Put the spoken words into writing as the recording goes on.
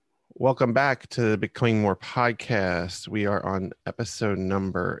Welcome back to the Becoming More podcast. We are on episode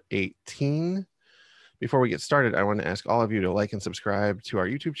number 18. Before we get started, I want to ask all of you to like and subscribe to our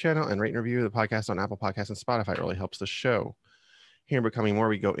YouTube channel and rate and review the podcast on Apple Podcasts and Spotify. It really helps the show. Here in Becoming More,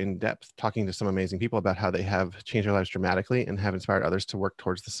 we go in depth talking to some amazing people about how they have changed their lives dramatically and have inspired others to work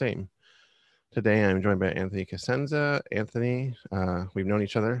towards the same. Today, I'm joined by Anthony Cosenza. Anthony, we've known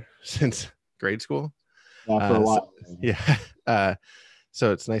each other since grade school. Yeah, for a while.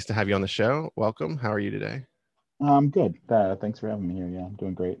 So it's nice to have you on the show. Welcome. How are you today? I'm good. Thanks for having me here. Yeah, I'm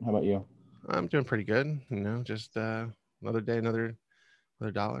doing great. How about you? I'm doing pretty good. Just another day, another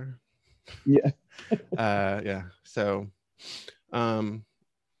dollar. Yeah. Yeah. So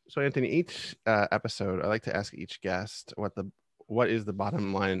Anthony, each episode, I like to ask each guest what is the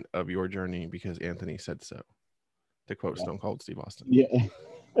bottom line of your journey because Anthony said so. To quote Stone Cold Steve Austin. Yeah.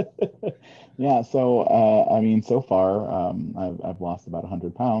 Yeah. So, so far, I've lost about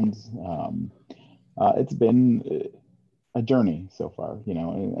 100 pounds. It's been a journey so far,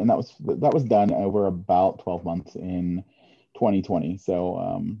 and that was done over about 12 months in 2020.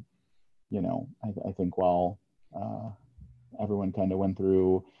 So, I think while everyone kind of went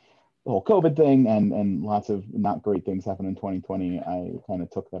through the whole COVID thing and lots of not great things happened in 2020, I kind of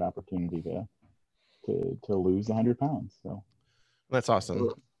took that opportunity to lose 100 pounds. So that's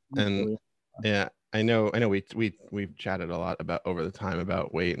awesome. And yeah, I know we've chatted a lot about over the time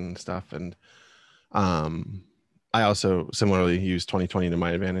about weight and stuff. And I also similarly used 2020 to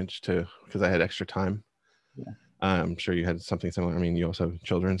my advantage too, because I had extra time. Yeah. I'm sure you had something similar. I mean, you also have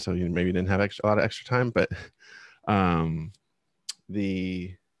children, so you maybe didn't have a lot of extra time, but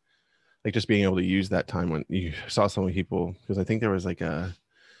just being able to use that time when you saw so many people, because I think there was like a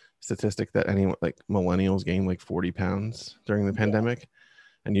statistic that anyone like millennials gained like 40 pounds during the pandemic,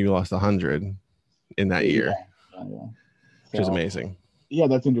 and you lost 100 in that year, which is amazing. Yeah,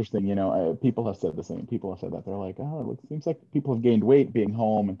 that's interesting. People have said the same. People have said that they're like, oh, it seems like people have gained weight being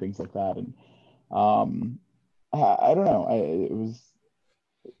home and things like that. And I don't know.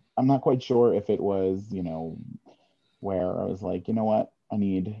 I'm not quite sure if it was, where I was like, you know what, I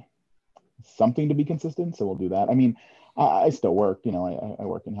need something to be consistent, so we'll do that. I mean, I still work. I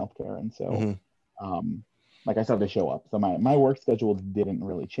work in healthcare, and so like I still have to show up. So my work schedule didn't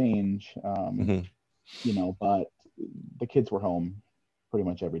really change, but the kids were home pretty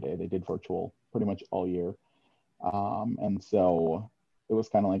much every day. They did virtual pretty much all year. And so it was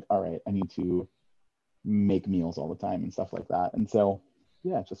kind of like, all right, I need to make meals all the time and stuff like that. And so,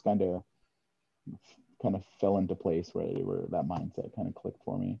 yeah, it just kind of fell into place where that mindset kind of clicked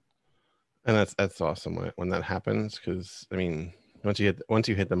for me. And that's awesome when that happens, because I mean, once you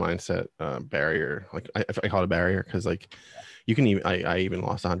hit the mindset barrier, like I call it a barrier, because like you can even I even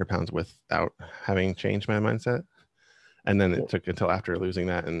lost 100 pounds without having changed my mindset, and then it took until after losing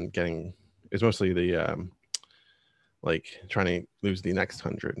that and it's mostly the like trying to lose the next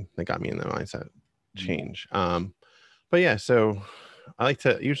 100 that got me in the mindset change. But yeah, so I like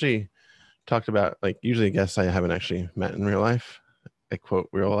to usually talk about, like, usually guests I haven't actually met in real life. I quote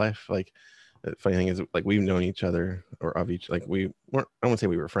real life. Like, the funny thing is, like, we've known each other or of each, like, we weren't, I won't say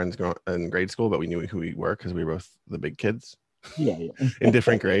we were friends in grade school, but we knew who we were because we were both the big kids. Yeah. In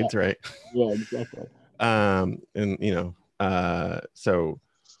different grades, right? Yeah, exactly. And so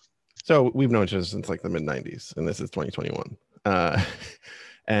we've known each other since like the mid 90s, and this is 2021.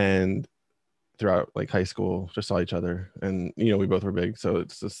 And throughout like high school, just saw each other, and we both were big, so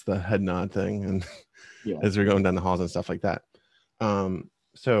it's just the head nod thing, and as we're going down the halls and stuff like that.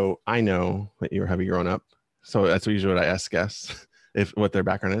 So I know that you were heavy growing up, so that's usually what I ask guests what their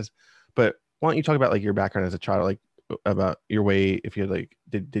background is. But why don't you talk about like your background as a child, like about your weight, if you had like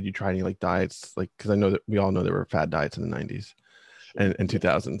did you try any like diets, like, because I know that we all know there were fad diets in the 90s and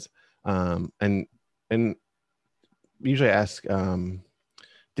 2000s, and usually I ask,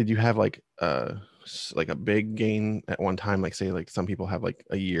 did you have like a big gain at one time, like say like some people have like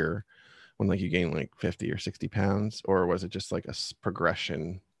a year when like you gain like 50 or 60 pounds, or was it just like a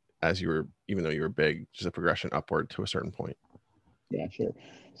progression even though you were big, just a progression upward to a certain point? Yeah, sure.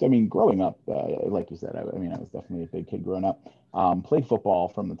 So, I mean, growing up, like you said, I was definitely a big kid growing up. Played football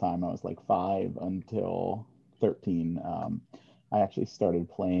from the time I was like 5 until 13. I actually started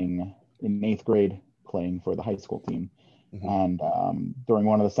playing in 8th grade, playing for the high school team. And during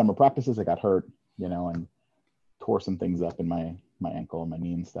one of the summer practices, I got hurt, and tore some things up in my ankle and my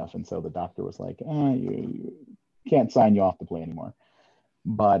knee and stuff. And so the doctor was like, you can't sign you off to play anymore.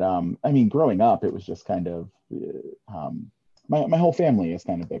 But I mean, growing up, it was just kind of my whole family is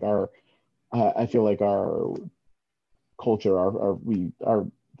kind of big. I feel like our culture, our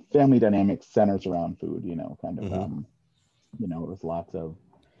family dynamic centers around food. It was lots of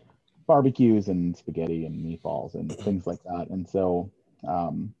barbecues and spaghetti and meatballs and things like that. And so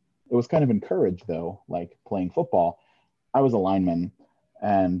it was kind of encouraged though, like playing football. I was a lineman,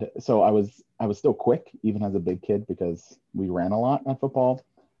 and so I was still quick even as a big kid because we ran a lot at football.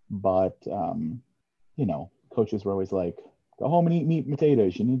 But coaches were always like, "Go home and eat meat and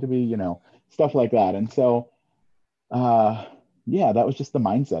potatoes. You need to be, stuff like that." And so, uh, yeah, that was just the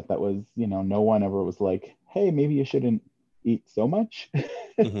mindset. That was, no one ever was like, "Hey, maybe you shouldn't eat so much."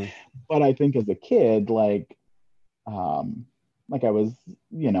 Mm-hmm. But I think as a kid, like I was,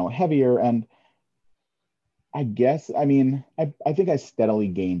 heavier, and I guess, I mean, I think I steadily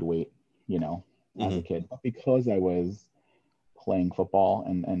gained weight, as a Mm-hmm. kid, but because I was playing football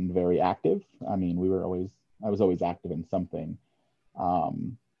and very active. I mean, I was always active in something.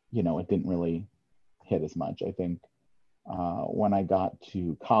 It didn't really hit as much. I think when I got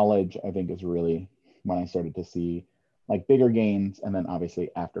to college, I think is really when I started to see like bigger gains. And then obviously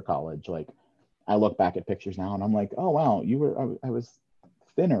after college, like I look back at pictures now and I'm like, oh, wow, I was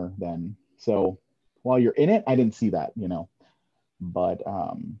thinner then. So while you're in it, I didn't see that, but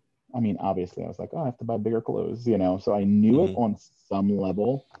I mean, obviously I was like, oh, I have to buy bigger clothes, so I knew it Mm-hmm. on some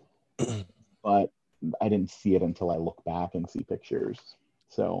level, but I didn't see it until I look back and see pictures.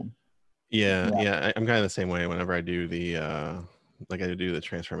 So Yeah, yeah. yeah. I'm kind of the same way whenever I do the like I do the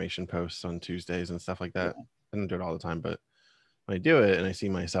transformation posts on Tuesdays and stuff like that. Yeah, I don't do it all the time, but when I do it and I see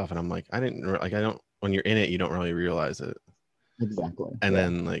myself and I'm like, I don't when you're in it, you don't really realize it. exactly. And Yeah.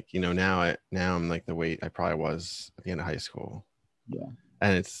 then like, now I'm like the weight I probably was at the end of high school. Yeah.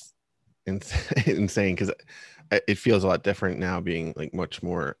 And it's insane because it feels a lot different now being like much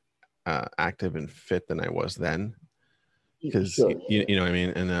more active and fit than I was then. Because Sure. you know what I mean,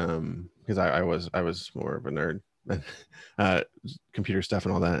 and because I was more of a nerd, uh, computer stuff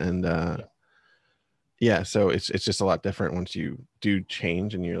and all that, and Yeah. yeah, so it's just a lot different once you do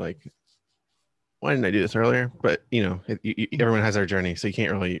change, and you're like, why didn't I do this earlier? But everyone has their journey, so you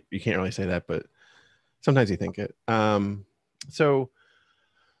can't really say that, but sometimes you think it. So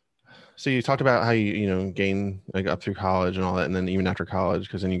so you talked about how you gain like up through college and all that, and then even after college,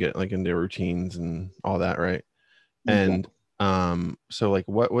 because then you get like into routines and all that, right? And Exactly. so like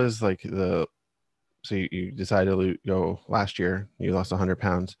what was like the so you decided to go last year, you lost 100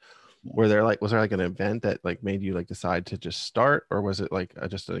 pounds. Yeah. Was there like an event that like made you like decide to just start, or was it like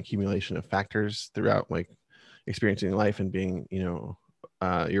just an accumulation of factors throughout like experiencing life and being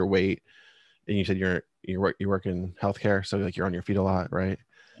your weight, and you said you work in healthcare, so like you're on your feet a lot, right?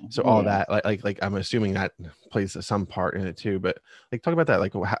 Yeah. So Oh all yeah. that like I'm assuming that plays some part in it too, but like talk about that,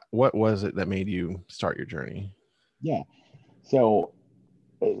 like what was it that made you start your journey? Yeah. So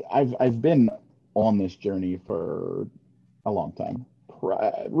I've been on this journey for a long time,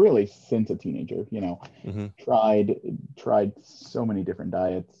 really since a teenager. Mm-hmm. Tried tried so many different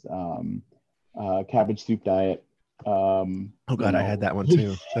diets, cabbage soup diet. Oh You God, I had know, that one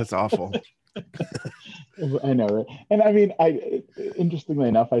too. That's awful. I know, right? And I mean, interestingly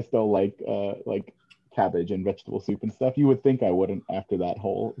enough, I still like cabbage and vegetable soup and stuff. You would think I wouldn't after that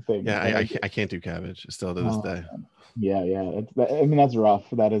whole thing, Yeah, but I I did. can't do cabbage still to this Oh, day. man. Yeah, yeah. I mean, that's rough.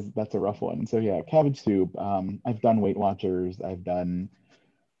 That's a rough one. So yeah, cabbage soup. I've done Weight Watchers. I've done,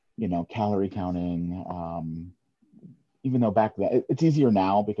 calorie counting. Even though back then it's easier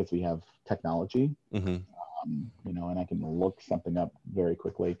now because we have technology, Hmm. and I can look something up very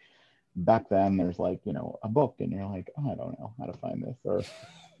quickly. Back then, there's like, a book, and you're like, oh, I don't know how to find this, or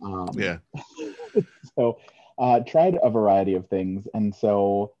um, Yeah. so tried a variety of things, and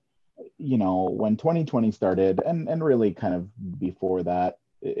so when 2020 started, and really kind of before that,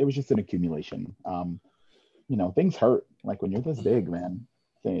 it was just an accumulation. Things hurt. Like when you're this big, man,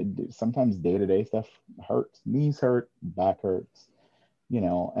 sometimes day-to-day stuff hurts. Knees hurt, back hurts,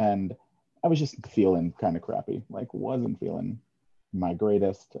 and I was just feeling kind of crappy, like wasn't feeling my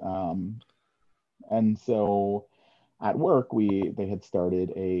greatest. And so at work, they had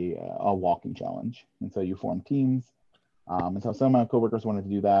started a walking challenge, and so you form teams. And so some of my coworkers wanted to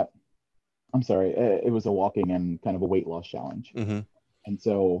do that. I'm sorry, it was a walking and kind of a weight loss challenge. Hmm. And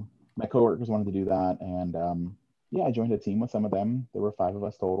so my coworkers wanted to do that, and yeah, I joined a team with some of them. There were 5 of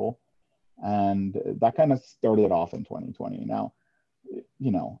us total, and that kind of started it off in 2020. Now,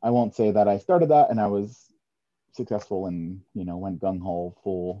 I won't say that I started that and I was successful and went gung ho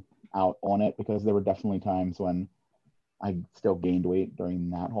full out on it, because there were definitely times when I still gained weight during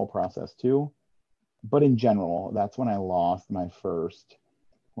that whole process too. But in general, that's when I lost my first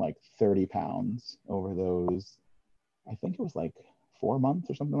like 30 pounds over those, I think it was like 4 months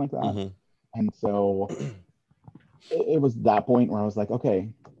or something like that. Hmm. And so it was that point where I was like, okay,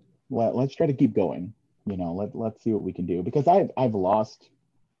 let's try to keep going. Let's see what we can do, because I've lost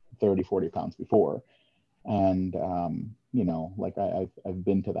 30, 40 pounds before. And, like I've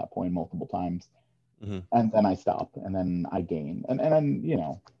been to that point multiple times, and then I stop, and then I gain, and then,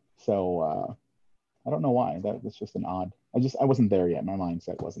 so I don't know why. That's just an odd, I wasn't there yet. My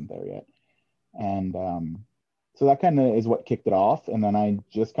mindset wasn't there yet. And so that kind of is what kicked it off. And then I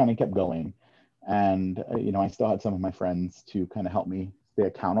just kind of kept going. And, I still had some of my friends to kind of help me stay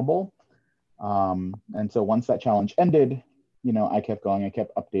accountable. And so once that challenge ended, I kept going. I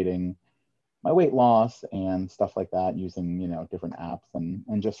kept updating my weight loss and stuff like that using, different apps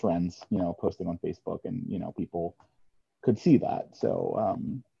and just friends, posting on Facebook, and, people could see that. So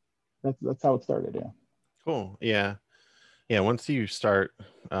that's how it started. Yeah. Cool. Yeah. Yeah, once you start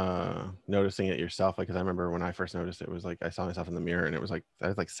noticing it yourself, like, because I remember when I first noticed it, was like I saw myself in the mirror and it was like I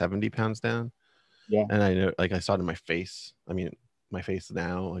was like 70 pounds down. Yeah. And I know, like, I saw it in my face. I mean, my face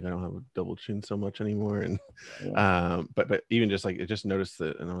now, like, I don't have a double chin so much anymore. And but even just like, it just noticed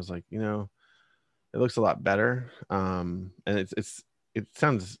it, and I was like, it looks a lot better. And it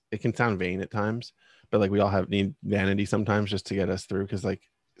can sound vain at times, but like we all need vanity sometimes just to get us through, because like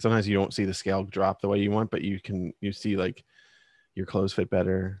sometimes you don't see the scale drop the way you want, but you see like your clothes fit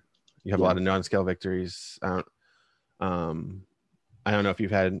better. You have a lot of non-scale victories. I don't know if you've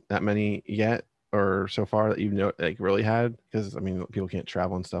had that many yet or so far that like really had, because I mean, people can't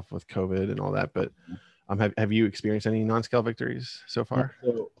travel and stuff with COVID and all that, but have you experienced any non-scale victories so far?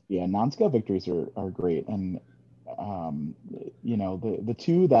 So non-scale victories are great. And the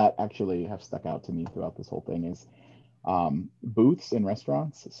two that actually have stuck out to me throughout this whole thing is booths in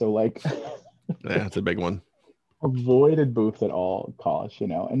restaurants. So like Yeah, that's a big one. Avoided booths at all costs,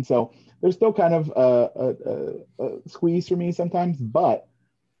 and so there's still kind of a squeeze for me sometimes, but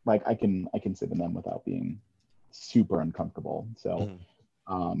like I can sit in them without being super uncomfortable. So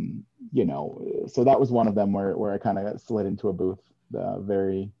so that was one of them where I kind of slid into a booth,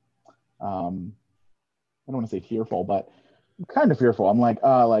 very I don't want to say fearful, but kind of fearful. I'm like, it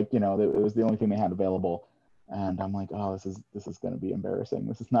was the only thing they had available, and I'm like, oh, this is going to be embarrassing.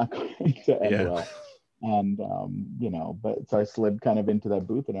 This is not going to end well. And but so I slid kind of into that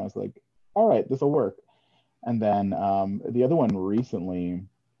booth, and I was like, all right, this will work. And then the other one recently,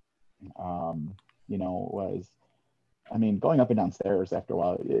 was, I mean, going up and down stairs after a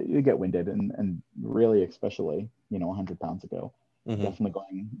while, you get winded, and really, especially 100 pounds ago, definitely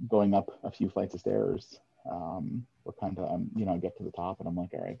going up a few flights of stairs. We're kind of I get to the top, and I'm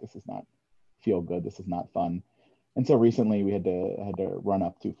like, all right, this is not feel good. This is not fun. And so recently we had to run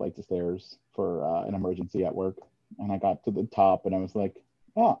up 2 flights of stairs for an emergency at work, and I got to the top, and I was like,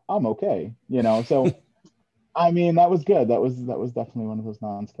 oh, I'm okay, So I mean, that was good. That was definitely one of those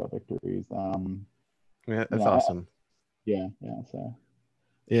non-scale victories. Yeah, that's awesome. Yeah. So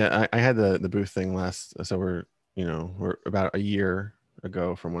yeah, I had the booth thing last, so we're about a year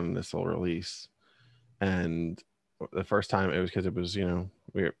ago from when this will release, and the first time it was because it was we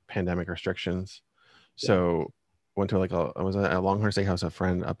were pandemic restrictions, so went to like I was at a Longhorn Steakhouse, a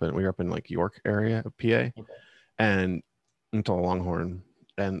friend we were up in like York area of PA, and into a Longhorn,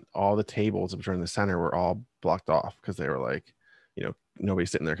 and all the tables which were in the center were all blocked off because they were like,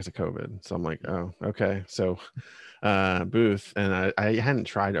 nobody's sitting there because of COVID. So I'm like, oh, okay. So booth, and I hadn't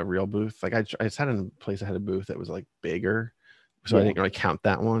tried a real booth. Like I sat in a place that had a booth that was like bigger, so I didn't really count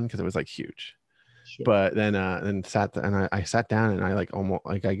that one because it was like huge. Sure. But then I sat down, and I like almost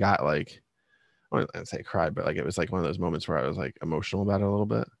like I got like, I wouldn't say cried, but like it was like one of those moments where I was like emotional about it a little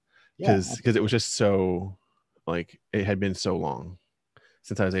bit, because it was just so, like, it had been so long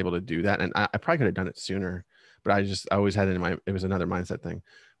since I was able to do that, and I probably could have done it sooner, but I always had it it was another mindset thing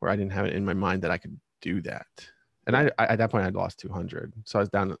where I didn't have it in my mind that I could do that. And I at that point I'd lost 200, so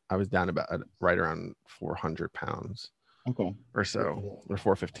I was down about right around 400 pounds or so, or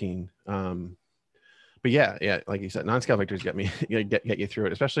 415. But yeah, like you said, non-scale victories get me get you through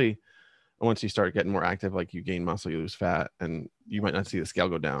it, especially once you start getting more active. Like, you gain muscle, you lose fat, and you might not see the scale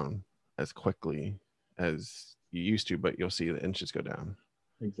go down as quickly as you used to, but you'll see the inches go down.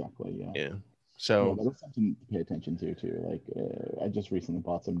 Exactly. Yeah. So that was something to pay attention to too. Like I just recently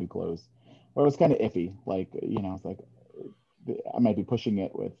bought some new clothes, but it was kind of iffy. Like it's like I might be pushing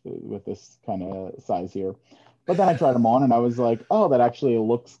it with this kind of size here, but then I tried them on, and I was like, oh, that actually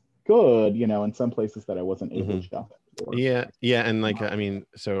looks good. In some places that I wasn't able to shop at. Yeah, and like I mean,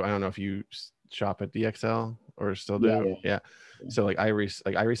 so I don't know if you shop at DXL or still do. Yeah. So like I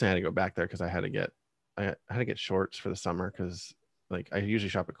recently had to go back there because I had to get shorts for the summer, because like I usually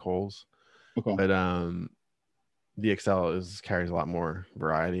shop at Kohl's, but DXL carries a lot more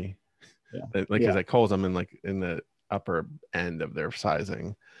variety. Like, because at Kohl's I'm in the upper end of their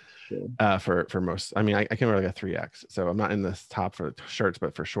sizing. for most. I mean, I can wear like a 3X, so I'm not in this top for shirts,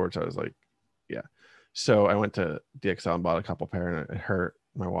 but for shorts, I was like, yeah. So I went to DXL and bought a couple pair, and it hurt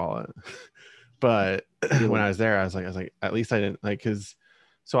my wallet. But when I was there, I was like, at least I didn't like, because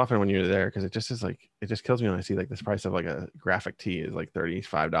so often when you're there, because it just is like, it just kills me when I see like this price of like a graphic tee is like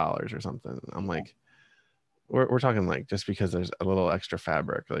 $35 or something. I'm like, we're talking like, just because there's a little extra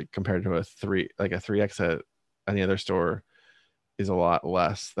fabric, like compared to a 3X at any other store is a lot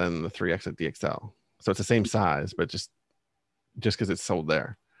less than the 3X at DXL. So it's the same size, but just because it's sold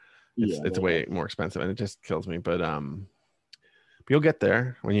there, it's way more expensive, and it just kills me. But you'll get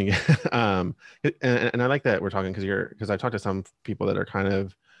there when you get and I like that we're talking, because I talked to some people that are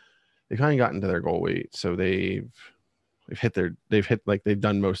they've kind of gotten to their goal weight, so they've hit like they've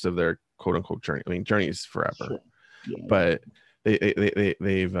done most of their quote unquote journey. I mean, journey's forever, but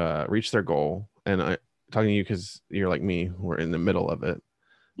they've reached their goal. And I talking to you because you're like me, we're in the middle of it.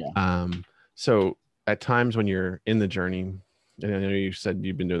 So at times when you're in the journey, and I know you said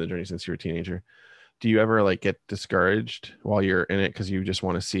you've been doing the journey since you were a teenager, do you ever like get discouraged while you're in it because you just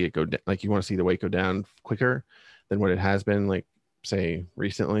want to see it go down, like you want to see the weight go down quicker than what it has been, like say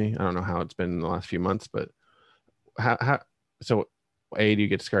recently? I don't know how it's been in the last few months, but how so A, do you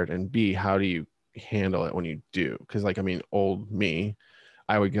get discouraged, and B, how do you handle it when you do? Because like, I mean, old me,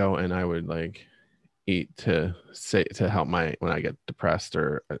 I would go and I would like eat to help when I get depressed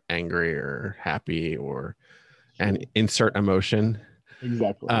or angry or happy or and insert emotion.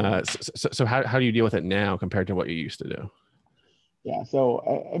 Exactly. So how do you deal with it now compared to what you used to do? Yeah.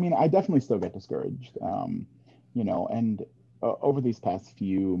 So, I mean, I definitely still get discouraged, and over these past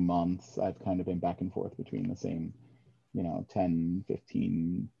few months, I've kind of been back and forth between the same, 10,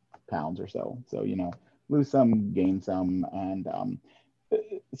 15 pounds or so. So, lose some, gain some. And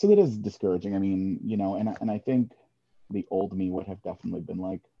so it is discouraging. I mean, and I think the old me would have definitely been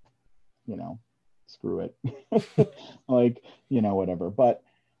like, screw it. Like, whatever. But,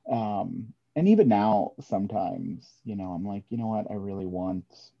 and even now, sometimes, I'm like, you know what, I really want,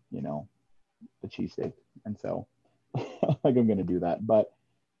 the cheesesteak. And so like I'm gonna do that. But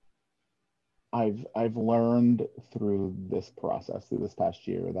I've learned through this process, through this past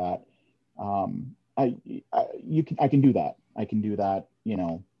year, that I can do that. I can do that,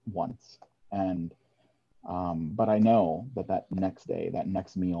 once. And but I know that next day, that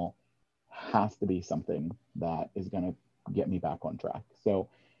next meal has to be something that is gonna get me back on track. So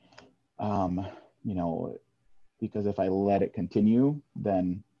um, because if I let it continue,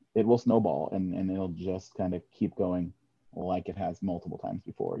 then it will snowball, and it'll just kind of keep going like it has multiple times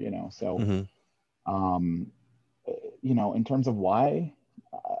before, So, um, in terms of why,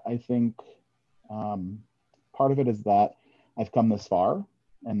 I think part of it is that I've come this far.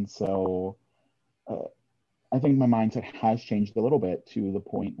 And so I think my mindset has changed a little bit to the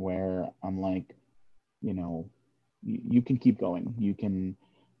point where I'm like, you can keep going. You can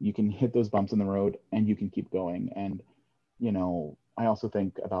hit those bumps in the road and you can keep going. And I also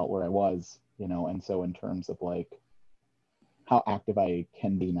think about where I was, and so in terms of like how active I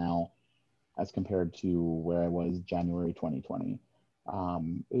can be now as compared to where I was January 2020,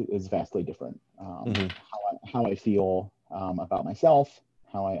 is vastly different. How I feel about myself,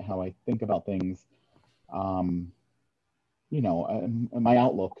 how I think about things, my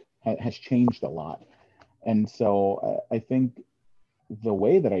outlook has changed a lot. And so I think the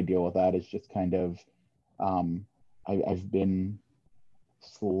way that I deal with that is just kind of, I've been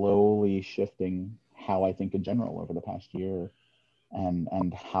slowly shifting how I think in general over the past year,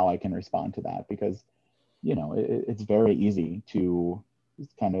 and how I can respond to that, because it's very easy to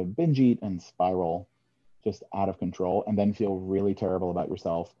just kind of binge eat and spiral just out of control, and then feel really terrible about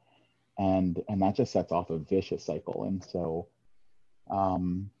yourself, and that just sets off a vicious cycle. And so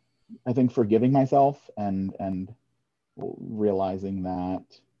I think forgiving myself and realizing that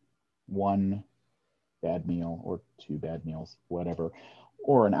one bad meal or two bad meals, whatever,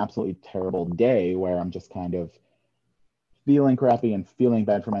 or an absolutely terrible day where I'm just kind of feeling crappy and feeling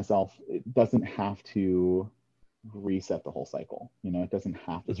bad for myself, it doesn't have to reset the whole cycle. It doesn't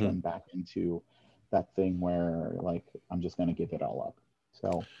have to turn back into that thing where like I'm just going to give it all up.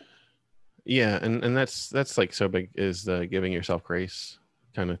 So yeah, and that's like so big, is the giving yourself grace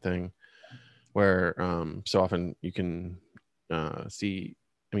kind of thing, where so often you can see,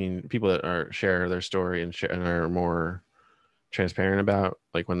 I mean, people that share their story and are more transparent about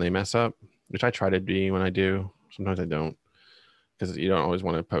like when they mess up, which I try to be when I do. Sometimes I don't, because you don't always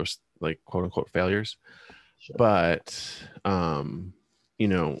want to post like quote unquote failures. Sure. But when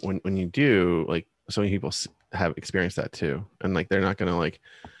you do, like so many people have experienced that too, and like they're not gonna like.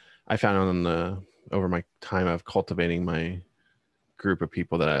 I found over my time of cultivating my group of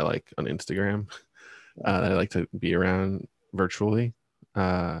people that I like on Instagram, that I like to be around virtually.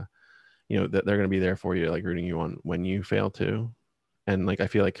 You know, that they're going to be there for you, like rooting you on when you fail too. And like, I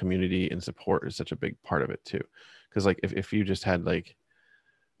feel like community and support is such a big part of it too. Cause like if you just had like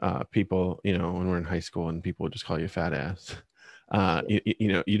people, you know, when we're in high school and people would just call you a fat ass, you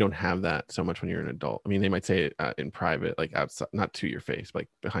know, you don't have that so much when you're an adult. I mean, they might say it in private, like outside, not to your face, but like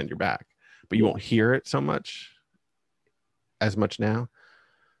behind your back, but you won't hear it so much as much now.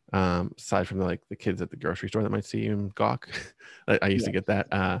 Aside from the kids at the grocery store that might see you and gawk. I used to get that,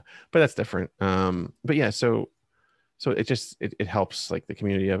 but that's different. But yeah, so it just it helps like the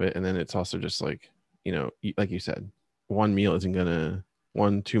community of it, and then it's also just like, you know, like you said, one meal isn't gonna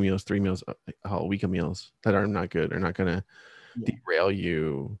 1, 2 meals, 3 meals, a week of meals that are not good are not gonna derail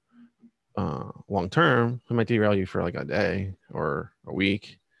you long term. It might derail you for like a day or a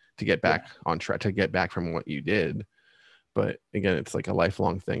week to get back on track, to get back from what you did. But again, it's like a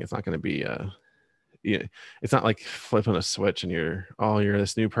lifelong thing. It's not going to be it's not like flipping a switch and you're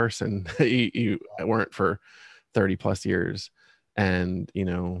this new person that you weren't for 30 plus years. And you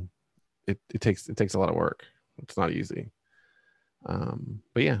know, it takes a lot of work. It's not easy.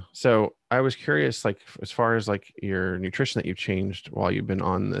 But yeah, so I was curious, like as far as like your nutrition that you've changed while you've been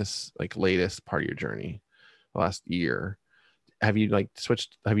on this like latest part of your journey, the last year, have you like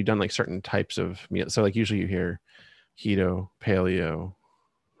switched, have you done like certain types of meals? So like usually you hear keto, paleo,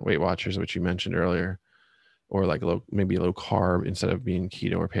 Weight Watchers, which you mentioned earlier, or like maybe low carb instead of being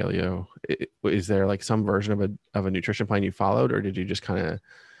keto or paleo. Is there like some version of a nutrition plan you followed, or did you just kind of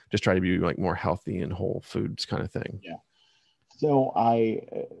just try to be like more healthy and whole foods kind of thing? Yeah. So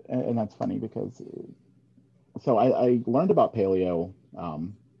and that's funny because, so I learned about paleo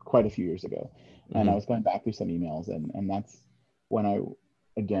quite a few years ago, and I was going back through some emails, and that's when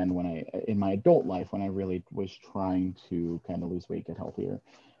when I in my adult life, when I really was trying to kind of lose weight, get healthier,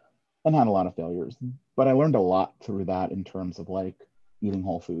 and had a lot of failures. But I learned a lot through that in terms of like eating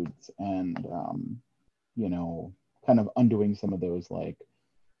whole foods and you know, kind of undoing some of those like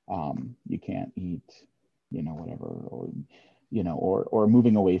you can't eat, you know, whatever, or you know, or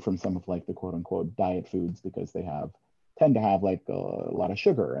moving away from some of like the quote unquote diet foods because they tend to have like a lot of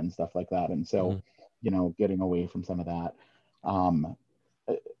sugar and stuff like that. And so, you know, getting away from some of that. Um,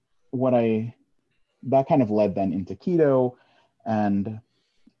 what I that kind of led then into keto, and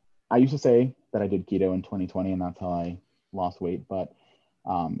I used to say that I did keto in 2020 and that's how I lost weight. But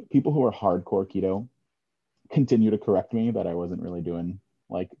people who are hardcore keto continue to correct me that I wasn't really doing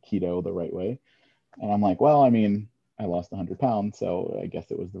like keto the right way. And I'm like, well, I mean, I lost 100 pounds, so I guess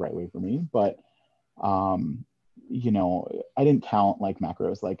it was the right way for me. But, you know, I didn't count like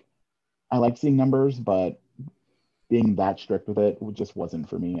macros. Like, I like seeing numbers, but being that strict with it just wasn't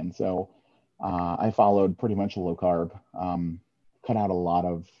for me. And so I followed pretty much low carb, cut out a lot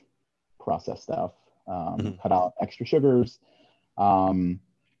of processed stuff, cut out extra sugars,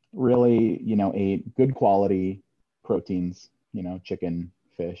 really, you know, ate good quality proteins, you know, chicken,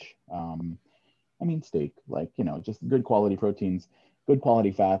 fish, I mean, steak, like, you know, just good quality proteins, good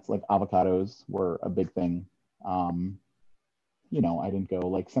quality fats, like avocados were a big thing. You know, I didn't go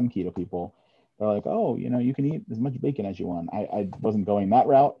like some keto people. They're like, oh, you know, you can eat as much bacon as you want. I wasn't going that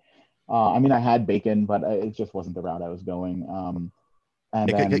route. I mean, I had bacon, but it just wasn't the route I was going. And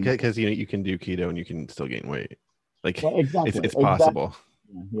then, because you know, you can do keto and you can still gain weight. Like, well, exactly, it's possible.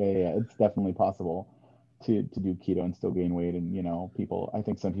 Yeah, it's definitely possible to do keto and still gain weight. And you know, I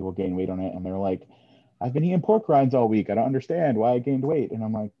think some people gain weight on it, and they're like, I've been eating pork rinds all week. I don't understand why I gained weight. And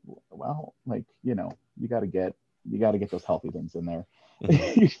I'm like, well, like, you know, you got to get those healthy things in there.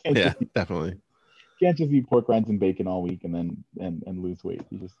 Yeah, definitely. You can't just eat pork rinds and bacon all week and then and lose weight.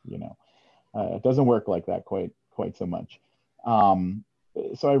 You just, you know, it doesn't work like that quite so much.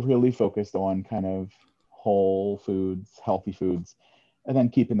 So I really focused on kind of whole foods, healthy foods, and then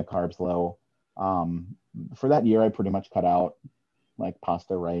keeping the carbs low. For that year, I pretty much cut out like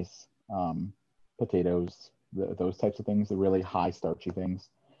pasta, rice, potatoes, those types of things, the really high starchy things,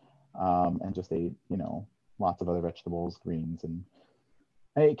 and just ate, you know, lots of other vegetables, greens, and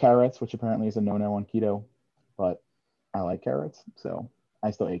I ate carrots, which apparently is a no-no on keto, but I like carrots, so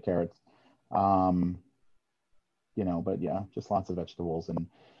I still ate carrots. Um, you know, but yeah, just lots of vegetables and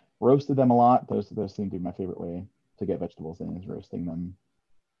roasted them a lot. Those seem to be my favorite way to get vegetables in, is roasting them.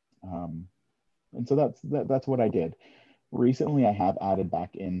 And so that's what I did. Recently, I have added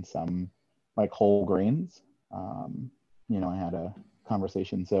back in some like whole grains. You know, I had a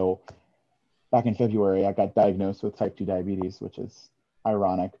conversation. So back in February, I got diagnosed with type 2 diabetes, which is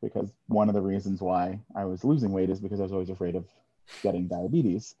ironic because one of the reasons why I was losing weight is because I was always afraid of getting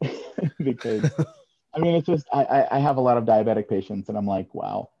diabetes because I mean, it's just I have a lot of diabetic patients, and I'm like,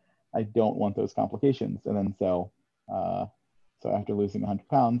 wow, I don't want those complications. And then uh, so after losing 100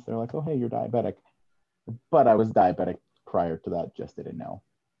 pounds, they're like, oh, hey, you're diabetic. But I was diabetic prior to that, just didn't know.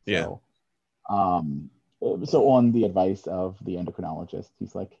 Yeah. So um, so on the advice of the endocrinologist,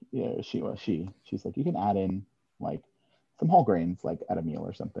 he's like, yeah, she's like, you can add in like some whole grains, like at a meal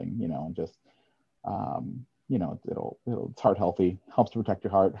or something, and just it's heart healthy, helps to protect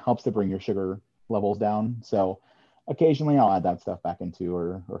your heart, helps to bring your sugar levels down. So occasionally I'll add that stuff back into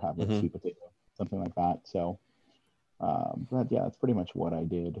or have like sweet potato, something like that. So but yeah, that's pretty much what I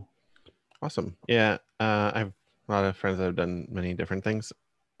did. Awesome. Yeah. I have a lot of friends that have done many different things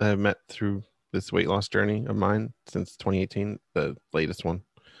that I've met through this weight loss journey of mine since 2018, the latest one.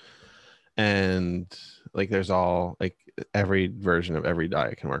 And like there's all like every version of every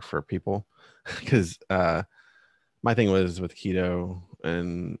diet can work for people. Because my thing was with keto,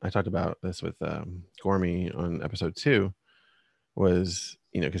 and I talked about this with Gormy on episode 2, was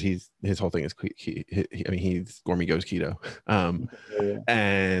because his whole thing is he's Gormy goes keto.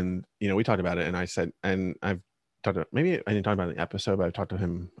 And we talked about it, and I said, and I've talked about, maybe I didn't talk about it in the episode, but I've talked to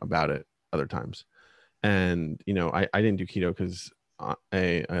him about it other times. And I didn't do keto because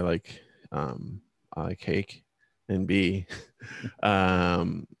I like cake, and B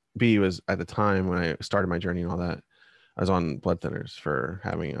was at the time when I started my journey and all that, I was on blood thinners for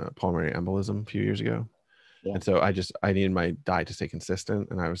having a pulmonary embolism a few years ago. Yeah. And so I needed my diet to stay consistent.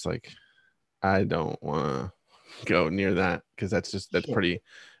 And I was like, I don't want to go near that, because that's pretty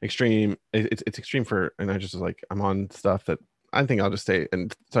extreme. It's extreme and I just was like, I'm on stuff that I think I'll just stay.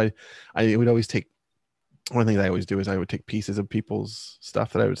 And so I would always take, one thing that I always do is I would take pieces of people's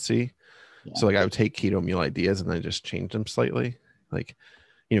stuff that I would see. Yeah. So like I would take keto meal ideas and then just change them slightly. Like,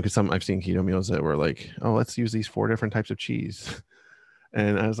 because I've seen keto meals that were like, oh, let's use these 4 different types of cheese.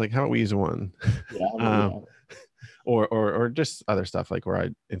 And I was like, how about we use one? Yeah. Or just other stuff, like where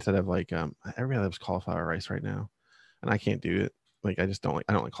I, instead of like, everybody loves cauliflower rice right now, and I can't do it. Like, I don't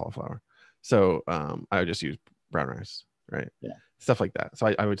like cauliflower. So I would just use brown rice, right? Yeah. Stuff like that.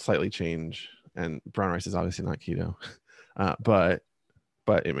 So I would slightly change, and brown rice is obviously not keto, but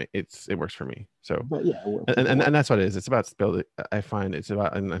it works for me. So, but yeah, and that's what it is. It's about building. I find it's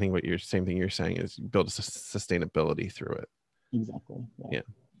about, and I think what same thing you're saying is build a sustainability through it. Exactly. Yeah.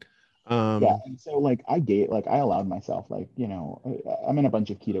 Yeah. And so like I allowed myself, like, I'm in a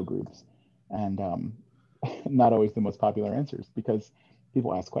bunch of keto groups, and not always the most popular answers, because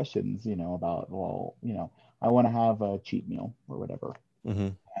people ask questions, about, well, I want to have a cheat meal or whatever. Mm-hmm.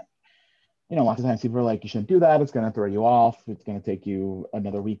 Lots of times people are like, you shouldn't do that. It's going to throw you off. It's going to take you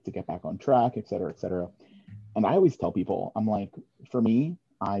another week to get back on track, et cetera, et cetera. And I always tell people, I'm like, for me,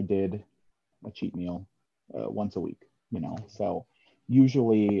 I did a cheat meal once a week, so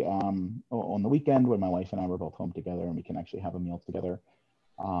usually on the weekend when my wife and I were both home together and we can actually have a meal together,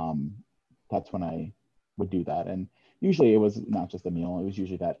 that's when I would do that. And usually it was not just a meal, it was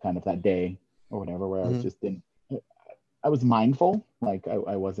usually that kind of that day or whatever, where I was just I was mindful. Like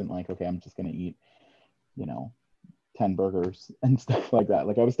I wasn't like, okay, I'm just going to eat, 10 burgers and stuff like that.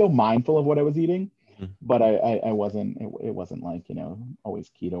 Like I was still mindful of what I was eating, but I wasn't, it wasn't like,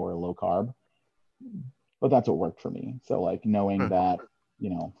 always keto or low carb, but that's what worked for me. So like knowing that,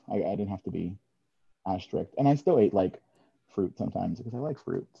 I didn't have to be as strict, and I still ate like fruit sometimes because I like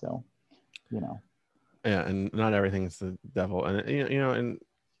fruit. So, yeah. And not everything's the devil. And, and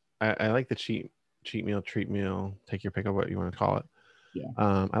I like the cheat meal, treat meal, take your pick of what you want to call it. Yeah.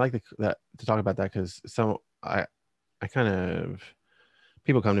 I like that to talk about that, because I kind of,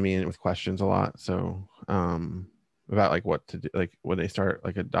 people come to me with questions a lot. So about like what to do, like when they start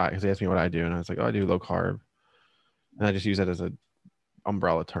like a diet, because they ask me what I do, and I was like, oh, I do low carb, and I just use that as a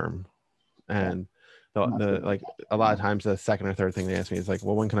umbrella term. And the like a lot of times the second or third thing they ask me is like,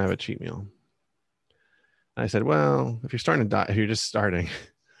 well, when can I have a cheat meal? And I said, well, if you're starting to diet, if you're just starting,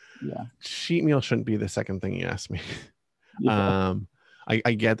 yeah, cheat meal shouldn't be the second thing you ask me. Yeah.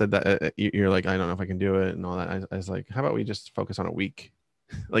 I get that you're like, I don't know if I can do it and all that. I was like, how about we just focus on a week?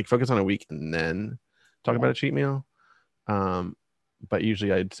 Like focus on a week and then talk about a cheat meal. But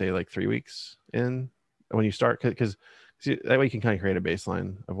usually I'd say like 3 weeks in when you start, because that way you can kind of create a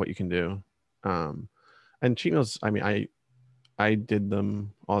baseline of what you can do. And cheat meals, I mean, I did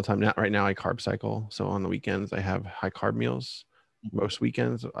them all the time. Now, right now I carb cycle. So on the weekends I have high carb meals. Most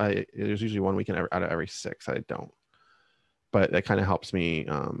weekends, there's usually one weekend out of every 6 I don't. But that kind of helps me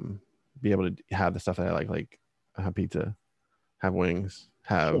be able to have the stuff that I like have pizza, have wings,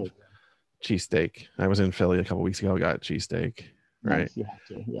 have cheesesteak. I was in Philly a couple weeks ago, got cheesesteak, right? Nice.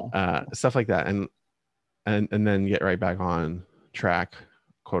 Yeah. Stuff like that, and then get right back on track,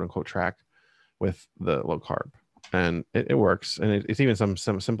 quote unquote track, with the low carb, and it works. And it's even some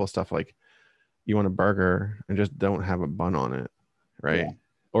simple stuff like you want a burger and just don't have a bun on it, right? Yeah.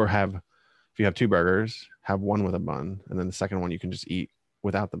 Or if you have two burgers, have one with a bun, and then the second one you can just eat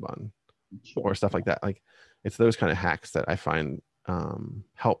without the bun, Sure. or stuff like that. Like it's those kind of hacks that I find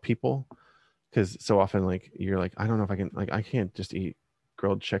help people, because so often like you're like, I don't know if I can, like I can't just eat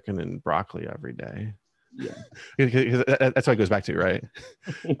grilled chicken and broccoli every day. Yeah. Because that's what it goes back to, right?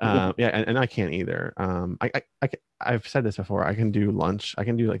 Yeah, and I can't either. I've said this before. I can do lunch. I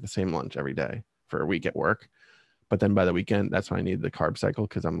can do like the same lunch every day for a week at work, but then by the weekend, that's when I need the carb cycle,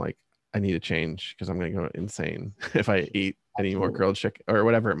 because I'm like, I need to change, because I'm gonna go insane if I eat any more grilled chicken or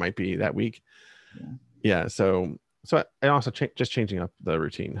whatever it might be that week. Yeah. So I also just changing up the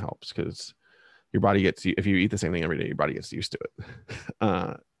routine helps, because your body gets, if you eat the same thing every day, your body gets used to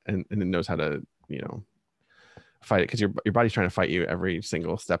it, and it knows how to, fight it, because your body's trying to fight you every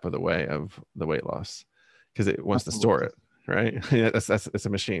single step of the way of the weight loss, because it wants to store it, right? Yeah, that's it's a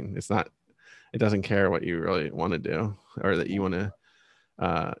machine. It doesn't care what you really want to do, or that you want to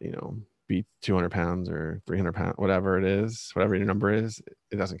be 200 pounds or 300 pounds, whatever it is, whatever your number is,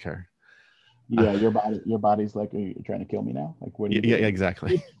 it doesn't care. Yeah, your body's like, are you trying to kill me now? Like, what are you doing? Yeah,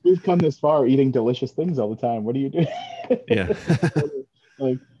 exactly. We've come this far eating delicious things all the time. What are you doing? Yeah.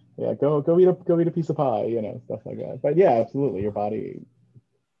 Like, yeah, go eat a piece of pie, stuff like that. But yeah, absolutely, your body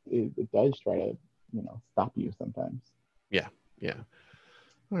it does try to stop you sometimes. Yeah.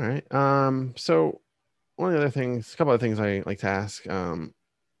 All right. So one of the other things, a couple of things I like to ask,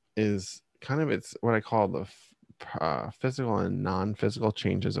 is kind of, it's what I call the physical and non-physical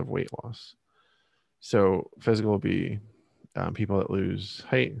changes of weight loss. So physical will be people that lose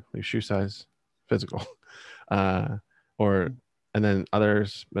height, lose shoe size, physical, or and then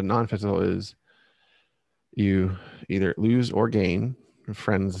others. But non-physical is you either lose or gain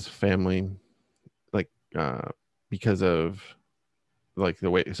friends, family, like because of like the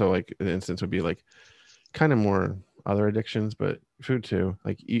way. So like the instance would be like kind of more other addictions, but food too.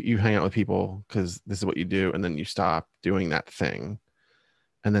 Like you hang out with people because this is what you do, and then you stop doing that thing,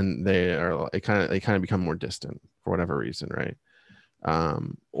 and then they kind of become more distant for whatever reason, right?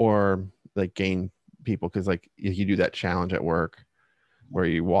 Or like gain people because like you do that challenge at work where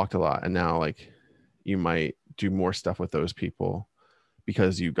you walked a lot, and now like you might do more stuff with those people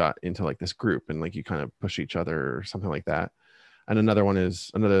because you got into like this group, and like you kind of push each other or something like that. And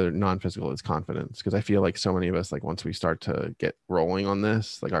another non-physical is confidence, because I feel like so many of us, like once we start to get rolling on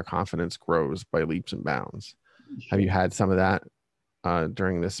this, like our confidence grows by leaps and bounds. Sure. Have you had some of that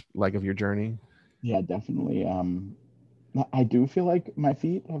during this leg of your journey? Yeah, definitely. I do feel like my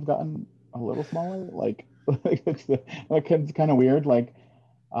feet have gotten a little smaller. Like, it's kind of weird. Like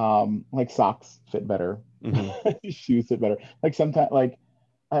socks fit better, shoes fit better. Like sometimes, like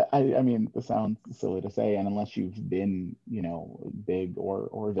I mean, this sounds silly to say, and unless you've been, big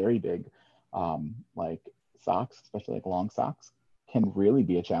or very big, like socks, especially like long socks, can really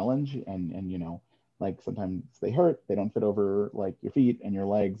be a challenge. And like sometimes they hurt. They don't fit over like your feet and your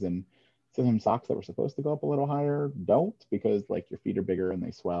legs, and sometimes socks that were supposed to go up a little higher don't, because like your feet are bigger and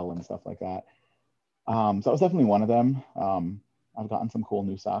they swell and stuff like that. So that was definitely one of them. I've gotten some cool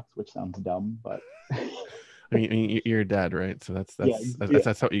new socks, which sounds dumb, but I mean, you're dead, right? So that's yeah,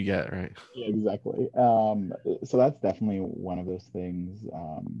 that's what you get, right? yeah, exactly. So that's definitely one of those things.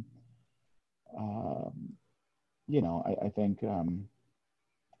 Um, I think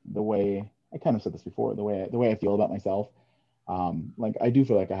the way I kind of said this before, the way I feel about myself, like I do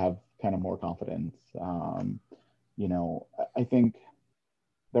feel like I have kind of more confidence. I think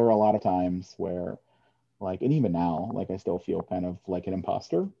there are a lot of times where, like, and even now, like I still feel kind of like an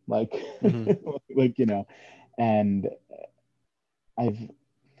imposter, like like and I've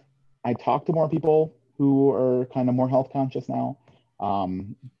I talk to more people who are kind of more health conscious now.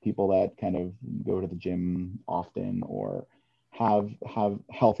 People that kind of go to the gym often or have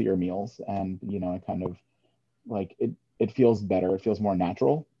healthier meals, and I kind of like it. It feels better. It feels more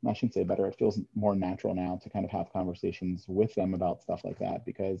natural. I shouldn't say better. It feels more natural now to kind of have conversations with them about stuff like that,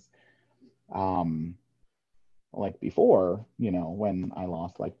 because um, like before, when I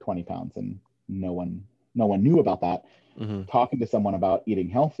lost like 20 pounds and no one knew about that, talking to someone about eating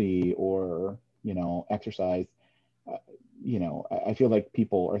healthy or exercise, uh, I feel like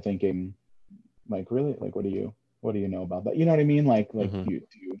people are thinking like, really, like, what do you know about that? You know what I mean? Like do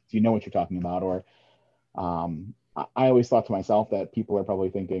you know what you're talking about? Or I always thought to myself that people are probably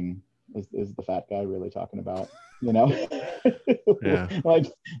thinking, is the fat guy really talking about Yeah.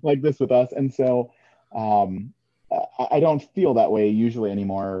 like this with us? And so um I don't feel that way usually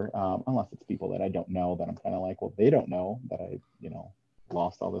anymore, unless it's people that I don't know, that I'm kind of like, well, they don't know that I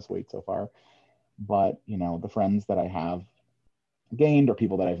lost all this weight so far. But, you know, the friends that I have gained or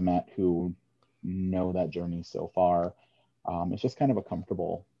people that I've met who know that journey so far, it's just kind of a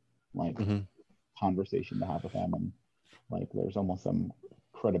comfortable, like, Mm-hmm. conversation to have with them. And like, there's almost some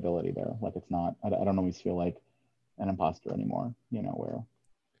credibility there. Like, it's not, I don't always feel like an imposter anymore, you know, where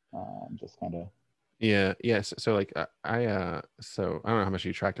just kind of. Yeah, yes. So like so I don't know how much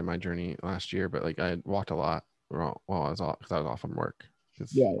you tracked in my journey last year, but like I had walked a lot while I was off because I was off from work.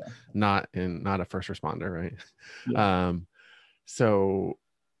 It's Yeah, yeah, not a first responder, right? yeah, So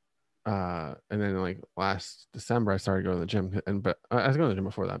and then like last December I started going to the gym, and but I was going to the gym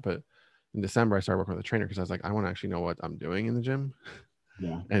before that, but in December I started working with a trainer because I was like, I want to actually know what I'm doing in the gym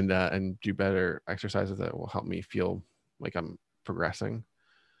yeah, and do better exercises that will help me feel like I'm progressing.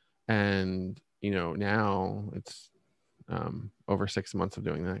 And now it's over 6 months of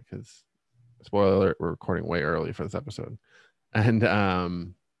doing that because spoiler alert, we're recording way early for this episode. And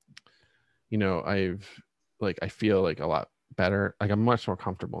I've I feel like a lot better. Like I'm much more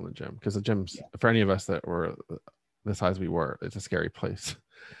comfortable in the gym because the gyms, yeah, for any of us that were the size we were, it's a scary place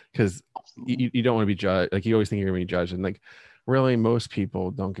because absolutely. you don't want to be judged. Like you always think you're gonna be judged, and like really most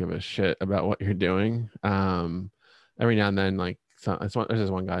people don't give a shit about what you're doing. Every now and then, like there's this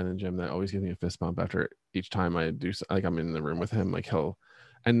one guy in the gym that always gives me a fist bump after each time I do. Like I'm in the room with him, like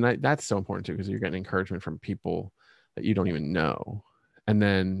and that's so important too because you're getting encouragement from people that you don't even know. And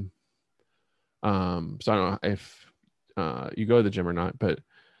then so I don't know if you go to the gym or not, but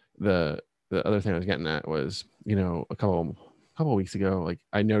the other thing I was getting at was, a couple of weeks ago, like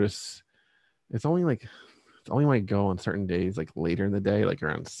I noticed it's only when I go on certain days, like later in the day, like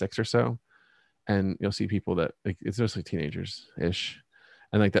around 6 or so, and you'll see people that like it's mostly teenagers ish,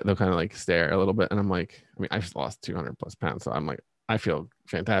 and like that they'll kind of like stare a little bit, and I'm like, I mean, I've just lost 200 plus pounds, so I'm like, I feel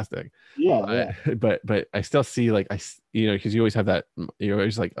fantastic, Yeah, yeah, but but I still see like because you always have that, you're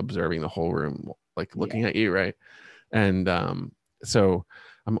always like observing the whole room, like yeah, looking at you, right? And so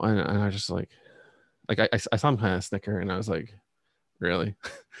and I just like I saw him kind of snicker, and I was like, really?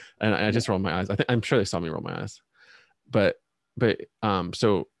 And I yeah. just rolled my eyes. I'm sure they saw me roll my eyes, but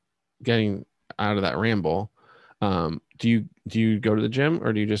so getting out of that ramble, do you go to the gym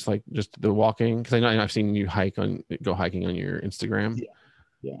or do you just the walking? Because I know I've seen you go hiking on your Instagram. Yeah,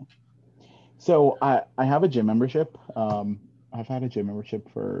 yeah. So I have a gym membership. I've had a gym membership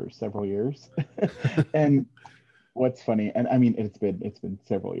for several years, and what's funny, and I mean it's been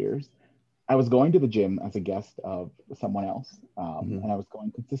several years. I was going to the gym as a guest of someone else, Mm-hmm. and I was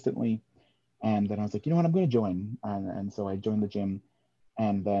going consistently. And then I was like, you know what, I'm going to join, and so I joined the gym,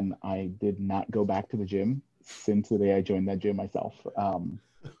 and then I did not go back to the gym since the day I joined that gym myself.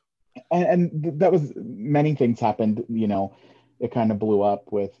 And that was many things happened. You know, it kind of blew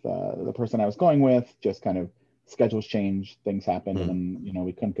up with the person I was going with. Just kind of schedules changed, things happened, and Mm-hmm. then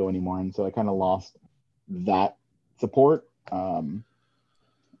we couldn't go anymore, and so I kind of lost that support. And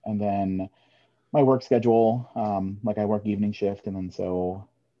then my work schedule, like I work evening shift, and then so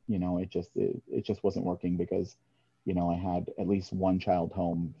it just wasn't working because I had at least one child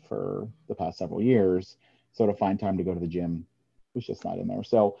home for the past several years, so to find time to go to the gym was just not in there.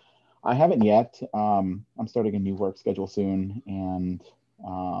 So I haven't yet. I'm starting a new work schedule soon, and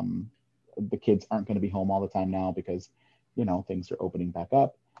um, the kids aren't going to be home all the time now because things are opening back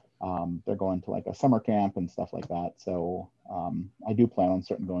up. They're going to like a summer camp and stuff like that. So I do plan on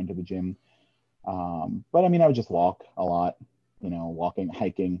starting going to the gym. But I mean, I would just walk a lot, walking,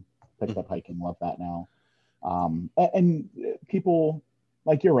 hiking, picked up hiking, love that now. And people,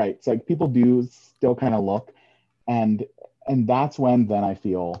 like you're right. It's like people do still kind of look, and that's when then I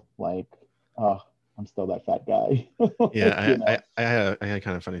feel like, oh, I'm still that fat guy. Like, Yeah, I had a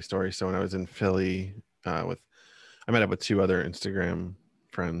kind of funny story. So when I was in Philly, with I met up with two other Instagram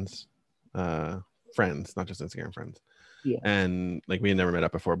friends, uh, friends, not just Instagram friends, yeah, and like we had never met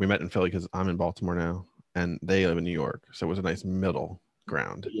up before. We met in Philly because I'm in Baltimore now, and they live in New York, so it was a nice middle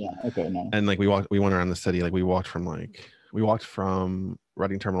ground. yeah, okay, nice. And like we went around the city, like we walked from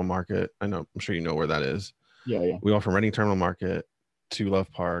Reading Terminal Market. I'm sure you know where that is. Yeah, yeah, We walked from Reading Terminal Market to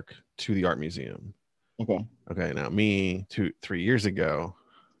Love Park to the art museum. okay, Okay, now me 3 years ago,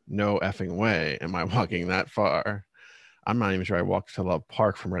 no effing way am I walking that far. I'm not even sure I walked to Love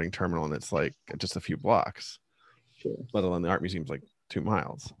Park from Reading Terminal, and it's like just a few blocks, sure. let alone the art museum's like 2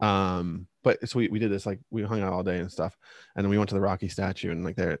 miles. But so we did this, like we hung out all day and stuff, and then we went to the Rocky statue, and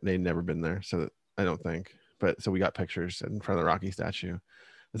like they'd never been there, so I don't think. But so we got pictures in front of the Rocky statue.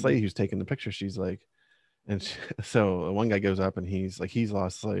 This lady who's taking the picture, she's like, so one guy goes up and he's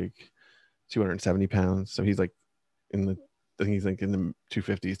lost like 270 pounds, so he's like in the I think he's like in the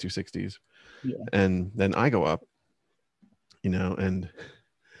 250s, 260s. Yeah, And then I go up, and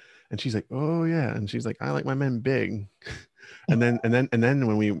And she's like, oh yeah. And she's like, I like my men big. And then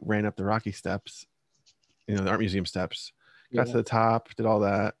when we ran up the Rocky steps, the art museum steps, got to the top, did all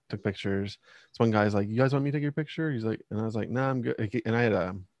that, took pictures. This one guy's like, you guys want me to take your picture? He's like, and I was like, nah, I'm good. And I had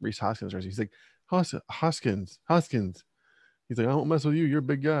a Reese Hoskins jersey. He's like, Hoskins. He's like, I won't mess with you. You're a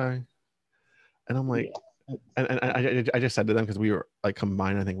big guy. And I'm like, and I just said to them, because we were like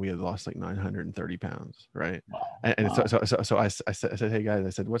combined, I think we had lost like 930 pounds, right? Wow. And wow. So I said, hey guys, I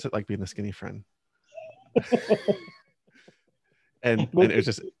said, what's it like being a skinny friend? and it was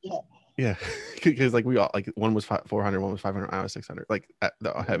just yeah, because like we all, like, one was 400, one was 500, I was 600, like at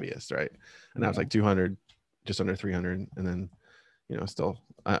the heaviest, right? And I was like 200, just under 300, and then still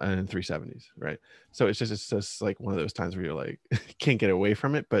in 370s, right? So it's just like one of those times where you're like can't get away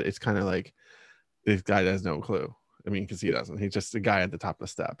from it, but it's kind of like this guy has no clue. I mean, because he doesn't. He's just a guy at the top of the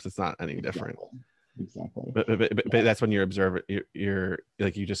steps. It's not any different. Exactly. But that's when you observe it. You're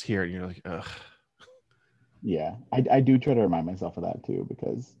like, you just hear it and you're like, ugh. Yeah, I do try to remind myself of that too,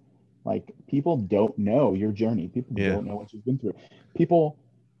 because like people don't know your journey. People don't know what you've been through.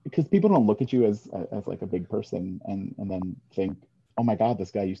 Because people don't look at you as like a big person and then think, oh my God, this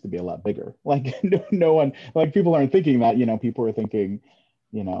guy used to be a lot bigger. Like no one, like people aren't thinking that, people are thinking,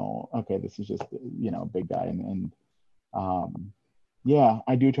 okay, this is just, a big guy. And yeah,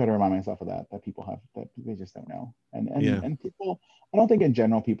 I do try to remind myself of that people that they just don't know. And people, I don't think in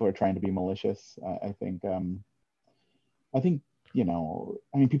general people are trying to be malicious. I think, I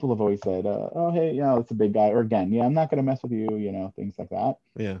mean, people have always said, oh, hey, it's a big guy. Or again, I'm not going to mess with you, things like that.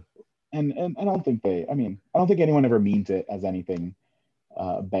 Yeah. And I don't think I don't think anyone ever means it as anything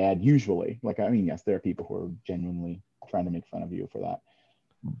bad usually. Like, I mean, yes, there are people who are genuinely trying to make fun of you for that.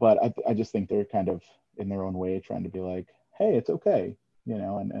 But I just think they're kind of in their own way trying to be like, hey, it's okay,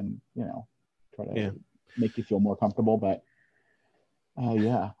 and try to make you feel more comfortable. But that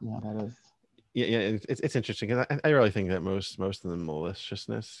is. Yeah, it's interesting, because I really think that most of the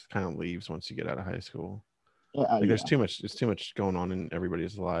maliciousness kind of leaves once you get out of high school. Like there's too much going on in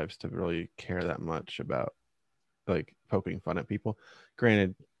everybody's lives to really care that much about like poking fun at people.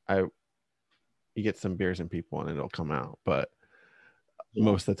 Granted, you get some beers in people and it'll come out, but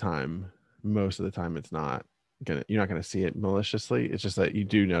most of the time it's not you're not gonna see it maliciously. It's just that you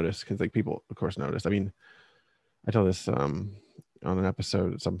do notice, because like people of course notice. I mean, I told this on an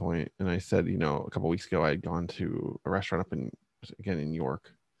episode at some point, and I said, a couple weeks ago I had gone to a restaurant up in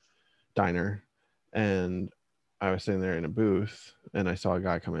York, diner, and I was sitting there in a booth and I saw a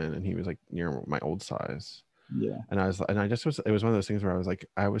guy come in and he was like near my old size. Yeah. And it was one of those things where I was like,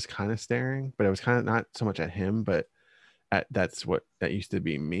 I was kind of staring, but I was kind of not so much at him, but that used to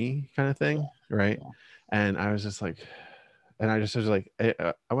be me kind of thing. Yeah. Right. Yeah. And I was just like, and I just was like,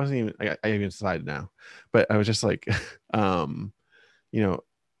 I wasn't even, I even decided now, but I was just like, not,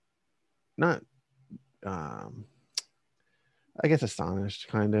 I guess astonished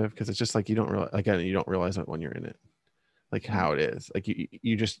kind of, because it's just like, you don't realize it when you're in it, like how it is. Like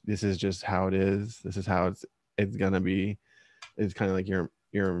you just, this is just how it is. This is how it's gonna be. It's kind of like your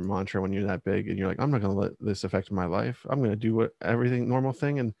mantra when you're that big, and you're like, I'm not gonna let this affect my life. I'm gonna do everything normal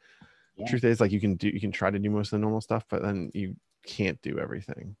thing. And truth is, like, you can try to do most of the normal stuff, but then you can't do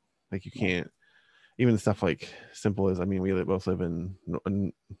everything. Like you can't, even stuff like simple as, I mean, we both live in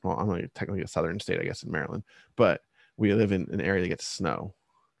well, I'm like technically a southern state, I guess, in Maryland, but we live in an area that gets snow.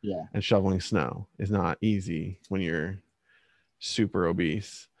 Yeah. And shoveling snow is not easy when you're super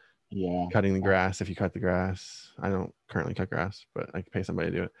obese. Yeah. Cutting the grass, if you cut the grass, I don't currently cut grass, but I could pay somebody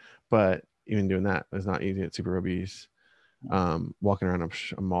to do it. But even doing that is not easy at super obese. Walking around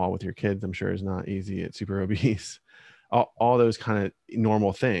a mall with your kids, I'm sure, is not easy at super obese. All those kind of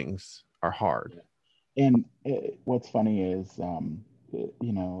normal things are hard. And what's funny is,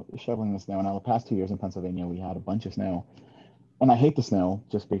 shoveling the snow. Now, the past 2 years in Pennsylvania, we had a bunch of snow, and I hate the snow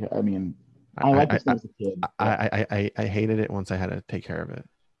just because. I mean, I like the snow as a kid. I hated it once I had to take care of it.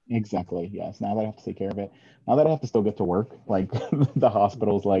 Exactly. Yes. Now that I have to take care of it, now that I have to still get to work, like the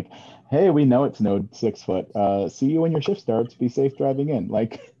hospital's like, hey, we know it snowed 6 foot. See you when your shift starts. Be safe driving in.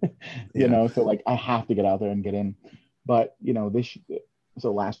 Like, so like I have to get out there and get in. But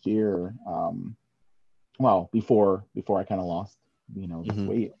so last year, well, before I kind of lost, this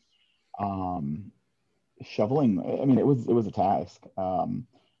weight, shoveling. I mean, it was a task.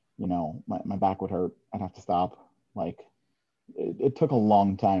 My back would hurt. I'd have to stop. Like, it took a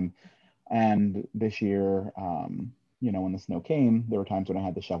long time. And this year, when the snow came, there were times when I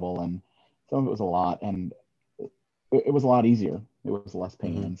had to shovel, and some of it was a lot, and it was a lot easier. It was less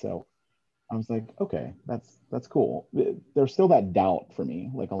pain. And so I was like, okay, that's cool. There's still that doubt for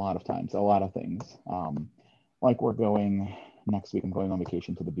me, like a lot of times, a lot of things. Like we're going, next week I'm going on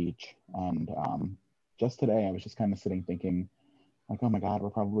vacation to the beach, and just today I was just kind of sitting thinking, like, oh my God, we're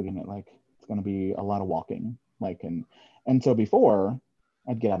probably gonna like it's gonna be a lot of walking, like, and so before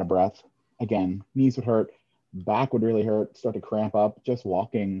I'd get out of breath again, knees would hurt, back would really hurt, start to cramp up just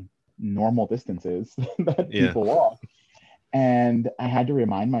walking normal distances that Yeah. people walk. And I had to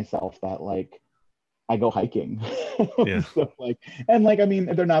remind myself that like I go hiking. Yeah. So like, and like, I mean,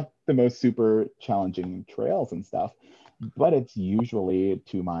 they're not the most super challenging trails and stuff, but it's usually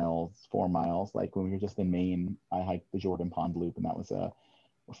 2 miles, 4 miles. Like when we were just in Maine, I hiked the Jordan Pond Loop, and that was a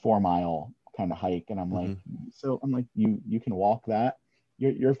 4 mile kind of hike. And I'm like, so I'm like, you can walk that.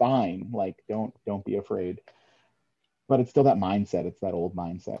 You're fine. Like, don't be afraid. But it's still that mindset. It's that old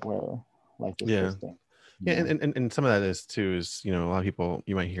mindset where like just Yeah. those things. Yeah, and some of that is too is, you know, a lot of people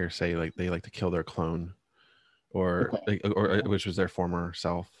you might hear say like they like to kill their clone, or Okay. like, or which was their former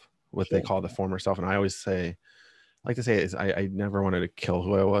self, what they Sure. call the former self. And I always say, I like to say is I never wanted to kill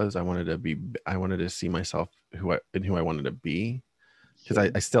who I was. I wanted to see myself who I wanted to be, because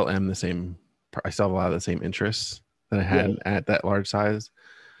Sure. I still am the same. I still have a lot of the same interests that I Yeah. had at that large size,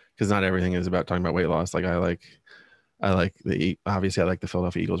 because not everything is about talking about weight loss. Like I like obviously I like the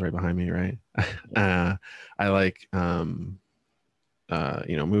Philadelphia Eagles right behind me, right? I like you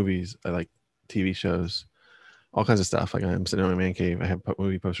know, movies. I like TV shows, all kinds of stuff. Like I'm sitting in my man cave. I have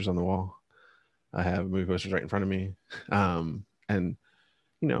movie posters on the wall. I have movie posters right in front of me. And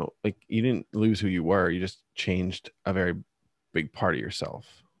you know, like you didn't lose who you were. You just changed a very big part of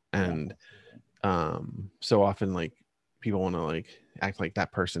yourself. Yeah. And so often like people want to like act like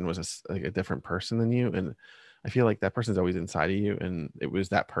that person was like a different person than you, and I feel like that person's always inside of you, and it was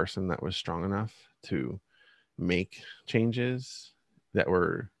that person that was strong enough to make changes that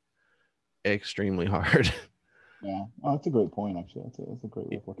were extremely hard. Yeah. Oh, that's a great point, actually. That's a great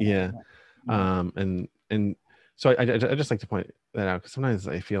way of looking at it. Yeah. Yeah. And so I just like to point that out, because sometimes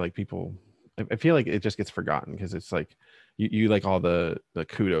I feel like people, I feel like it just gets forgotten, because it's like you like all the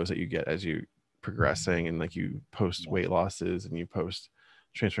kudos that you get as you progressing, and like you post Yeah. weight losses and you post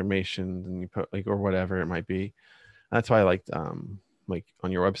transformations and you put like, or whatever it might be. That's why I liked like on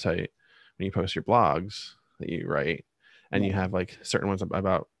your website when you post your blogs that you write, and you Yeah. have like certain ones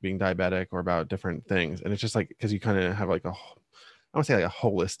about being diabetic or about different things, and it's just like because you kind of have like I want to say like a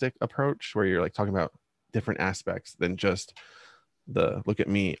holistic approach where you're like talking about different aspects than just the look at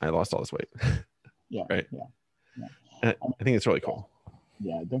me, I lost all this weight. Yeah. Right. Yeah. Yeah. And I mean, I think it's really yeah. cool.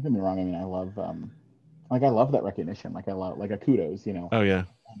 Yeah. Don't get me wrong. I mean, I love that recognition. Like I love like a kudos, Oh yeah.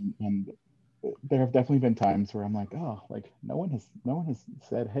 and there have definitely been times where I'm like, oh, like no one has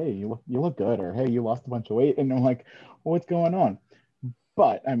said, hey, you look good, or hey, you lost a bunch of weight, and I'm like, well, what's going on?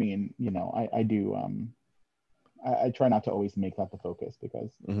 But I mean, I do I try not to always make that the focus, because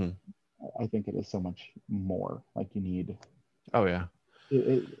Mm-hmm. I think it is so much more. Like you need Oh yeah.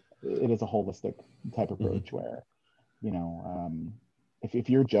 it is a holistic type Mm-hmm. approach where you know if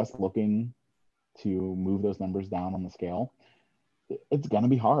you're just looking to move those numbers down on the scale, it's going to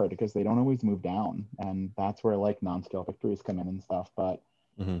be hard because they don't always move down, and that's where like non-scale victories come in and stuff. But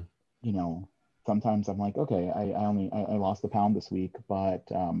Mm-hmm. you know, sometimes I'm like, okay, I lost a pound this week, but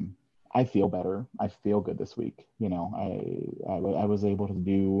I feel better, I feel good this week. I was able to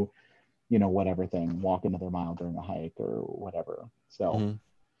do whatever thing, walk another mile during a hike or whatever. So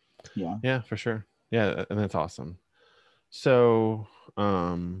Mm-hmm. yeah. Yeah, for sure. Yeah, and that's awesome. So,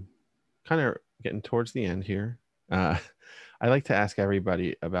 kind of getting towards the end here. Uh, I like to ask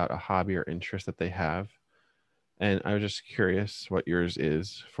everybody about a hobby or interest that they have, and I was just curious what yours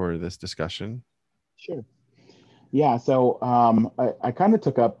is for this discussion. Sure. Yeah, so I kind of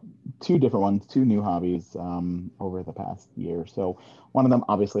took up two different ones, two new hobbies over the past year. So one of them,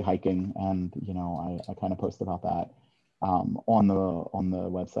 obviously hiking, and I kind of post about that on the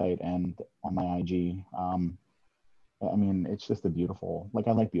website and on my IG. I mean, it's just a beautiful, like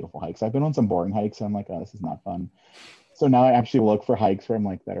I like beautiful hikes. I've been on some boring hikes, and I'm like, oh, this is not fun. So now I actually look for hikes where I'm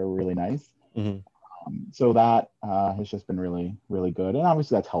like that are really nice. Mm-hmm. So that has just been really, really good. And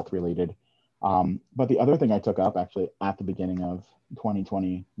obviously that's health related. But the other thing I took up actually at the beginning of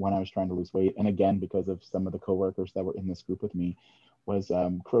 2020 when I was trying to lose weight, and again, because of some of the coworkers that were in this group with me, was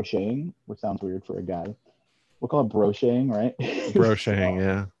crocheting, which sounds weird for a guy. We'll call it brocheting, right? Brocheting, So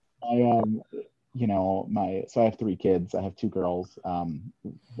yeah. I, so I have three kids. I have two girls.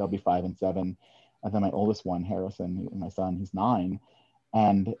 They'll be 5 and 7. And then my oldest one, Harrison, my son, he's 9.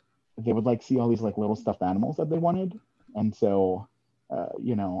 And they would like see all these like little stuffed animals that they wanted. And so, I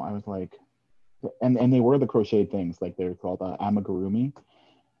was like, and they were the crocheted things, like they're called amigurumi.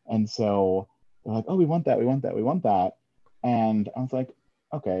 And so they're like, oh, we want that, we want that, we want that. And I was like,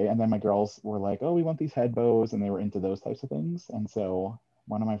 okay. And then my girls were like, oh, we want these head bows, and they were into those types of things. And so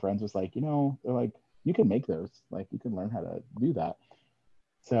one of my friends was like, they're like, you can make those, like you can learn how to do that.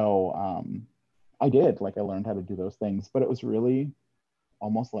 So I did, like I learned how to do those things, but it was really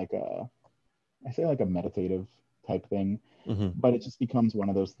almost like I say like a meditative type thing, but it just becomes one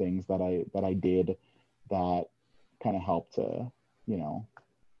of those things that I did that kind of helped to,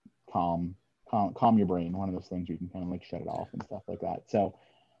 calm your brain. One of those things where you can kind of like shut it off and stuff like that. So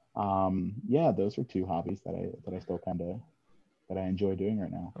yeah, those are two hobbies that I still kind of that I enjoy doing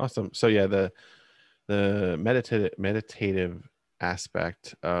right now. Awesome. So yeah, the meditative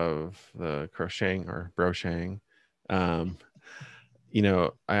aspect of the crocheting or brocheting, I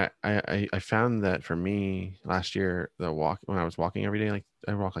found that for me last year, when I was walking every day, like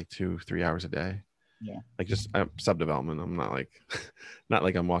I walk like 2-3 hours a day. Yeah. Like just sub-development. I'm not like not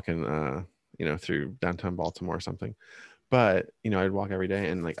like I'm walking through downtown Baltimore or something. But I'd walk every day,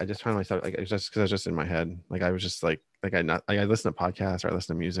 and like I just found myself like, it's just because I was just in my head. Like I was just like I listen to podcasts or I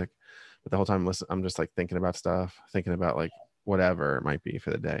listen to music, but the whole time I'm just like thinking about stuff, thinking about like whatever it might be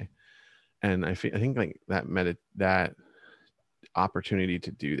for the day. And I think like that opportunity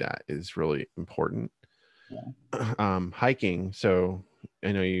to do that is really important. Yeah. Hiking. So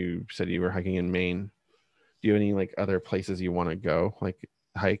I know you said you were hiking in Maine. Do you have any like other places you want to go, like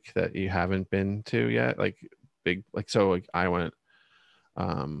hike that you haven't been to yet? Like big, like, so like I went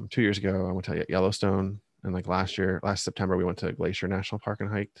 2 years ago, I went to Yellowstone, and like last September, we went to Glacier National Park and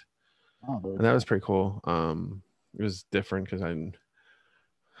hiked. Oh, very And that cool. was pretty cool. It was different because I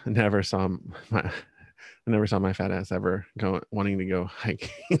never saw my fat ass ever wanting to go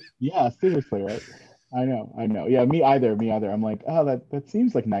hiking. Yeah, seriously, right? I know. Yeah, me either. I'm like, oh, that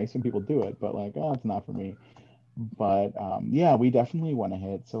seems like nice when people do it, but like, oh, it's not for me. But yeah, we definitely want to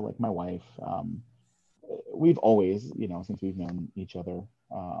hit. So like my wife, we've always, since we've known each other,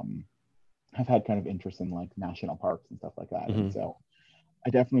 have had kind of interest in like national parks and stuff like that. And so I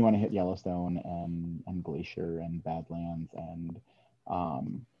definitely want to hit Yellowstone and Glacier and Badlands, and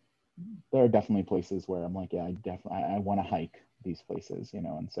there are definitely places where I'm like, yeah, I want to hike these places,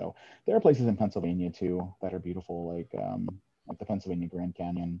 and so there are places in Pennsylvania too that are beautiful, like the Pennsylvania Grand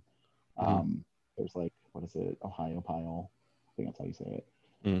Canyon. There's like, what is it, Ohio Pile? I think that's how you say it.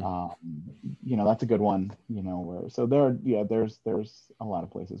 That's a good one. So there's a lot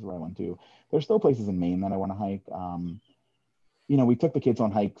of places where I went to. There's still places in Maine that I want to hike. We took the kids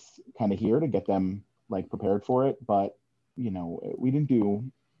on hikes kind of here to get them like prepared for it, but we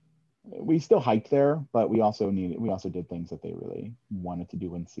still hiked there, but we also did things that they really wanted to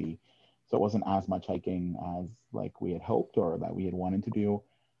do and see. So it wasn't as much hiking as like we had hoped or that we had wanted to do.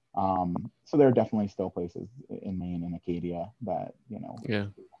 So there are definitely still places in Maine and Acadia that, Yeah.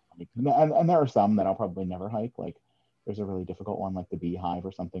 And there are some that I'll probably never hike. Like there's a really difficult one, like the Beehive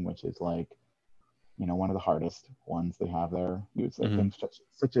or something, which is like, one of the hardest ones they have there. You would think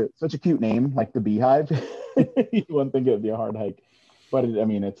such a cute name, like the Beehive. You wouldn't think it would be a hard hike, but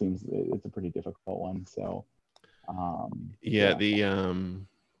it seems it's a pretty difficult one. So, I'm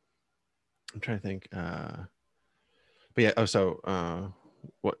trying to think. But yeah. Oh, so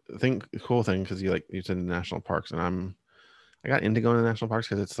cool thing because you said national parks, and I got into going to national parks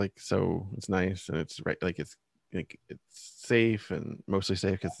because it's like it's nice and it's right, like it's safe and mostly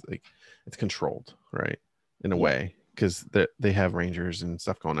safe because like it's controlled, right, in a way, because they have rangers and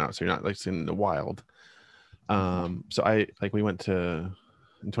stuff going out, so you're not like in the wild. So we went in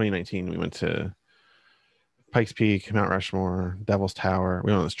 2019, we went to Pikes Peak, Mount Rushmore, Devil's Tower.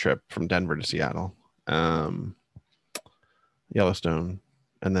 We went on this trip from Denver to Seattle, Yellowstone,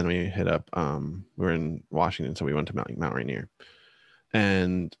 and then we hit up. We were in Washington, so we went to Mount Rainier,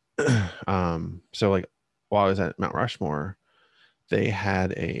 and so like while I was at Mount Rushmore, they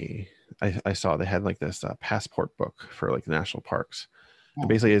had I saw they had like this passport book for like the national parks. And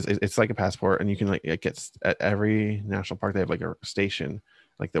basically it's like a passport, and you can like it gets at every national park they have like a station,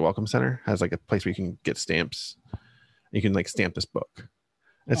 like the Welcome Center has like a place where you can get stamps. You can like stamp this book.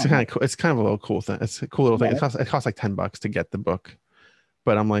 It's kind of cool. It's kind of a little cool thing. It's a cool little thing. It costs like $10 to get the book,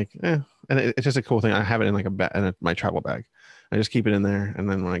 but I'm like, and it's just a cool thing. I have it in like my travel bag. I just keep it in there, and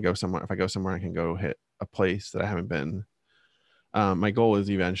then when I go somewhere, if I go somewhere, I can go hit a place that I haven't been. My goal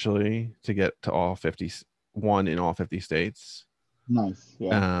is eventually to get to all 51 in all 50 states. Nice.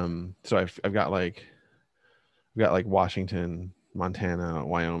 Yeah. So I've got like Washington, Montana,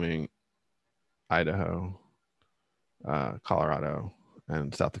 Wyoming, Idaho, Colorado,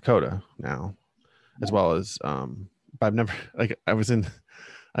 and South Dakota now, as well as but I've never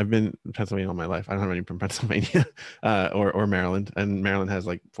I've been in Pennsylvania all my life. I don't have any from Pennsylvania or Maryland, and Maryland has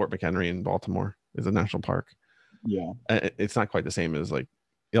like Fort McHenry in Baltimore is a national park. Yeah, It's not quite the same as like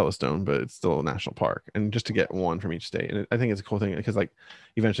Yellowstone, but it's still a national park, and just to get one from each state. And I think it's a cool thing because like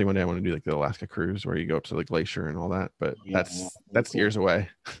eventually one day I want to do like the Alaska cruise where you go up to the glacier and all that, but Yeah, that's cool. years away.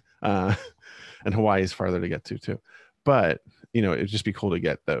 uh and Hawaii is farther to get to too, but it'd just be cool to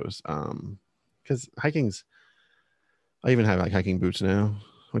get those because hiking's, I even have like hiking boots now,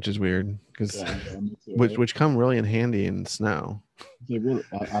 which is weird because me too, which right? which come really in handy in snow. They really,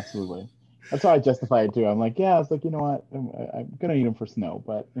 absolutely. That's how I justify it too. I'm like, yeah, it's like, you know what? I'm gonna need them for snow,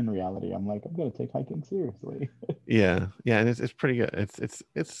 but in reality, I'm like, I'm gonna take hiking seriously. Yeah, and it's pretty good.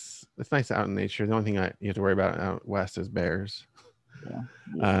 It's nice out in nature. The only thing you have to worry about out west is bears.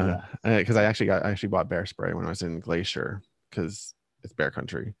 Yeah, yeah. Because I actually bought bear spray when I was in Glacier because it's bear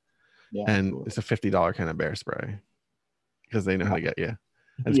country, Yeah, and absolutely. it's a $50 can of bear spray because they know how to get you.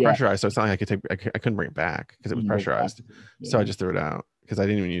 And it's Yeah, pressurized, so it's not like I couldn't bring it back because it was you can bring it back. pressurized. So I Yeah. just threw it out because I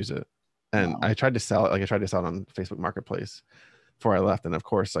didn't even use it. And Wow. I tried to sell it, on Facebook Marketplace before I left. And of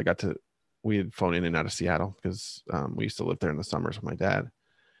course, we had flown in and out of Seattle because we used to live there in the summers with my dad.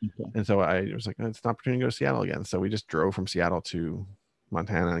 Okay. And so I was like, oh, it's an opportunity to go to Seattle again. So we just drove from Seattle to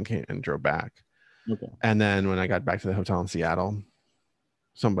Montana and drove back. Okay. And then when I got back to the hotel in Seattle,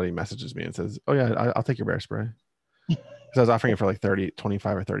 somebody messages me and says, oh yeah, I'll take your bear spray. Because I was offering it for like 30,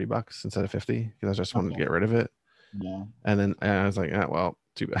 25 or $30 instead of 50 because I just wanted to get rid of it. Yeah. And then I was like, yeah, well,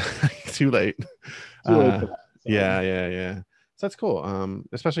 too bad, too late. Too late for that. Sorry. Yeah. So that's cool.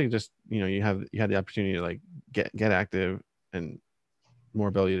 Especially just you had the opportunity to like get active and more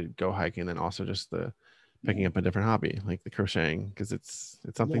ability to go hiking, and then also just the picking up a different hobby like the crocheting because it's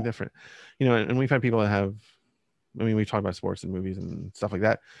something different. And we've had people that have. I mean, we talked about sports and movies and stuff like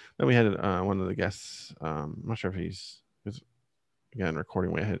that. Then we had one of the guests. I'm not sure if he's was again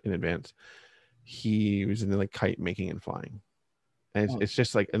recording way ahead in advance. He was into like kite making and flying, and it's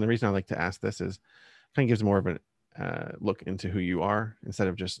just like. And the reason I like to ask this is, kind of gives more of a look into who you are instead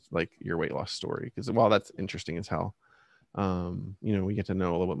of just like your weight loss story. Because while that's interesting as hell, we get to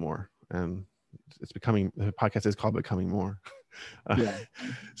know a little bit more, and the podcast is called Becoming More. Yeah.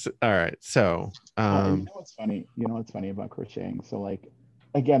 So, all right. So, And you know what's funny? You know what's funny about crocheting? So like,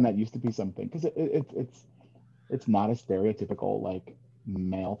 again, that used to be something because it's not a stereotypical like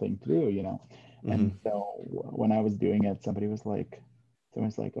male thing to do, you know. And so when I was doing it, someone's like,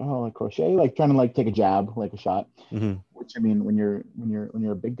 oh, like crochet, like trying to like take a jab, like a shot. Which I mean, when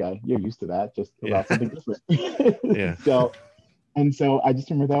you're a big guy, you're used to that, just about something different. Yeah. So I just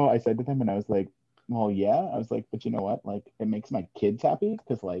remember though, I said to them, and I was like, well, yeah, I was like, but you know what? Like, it makes my kids happy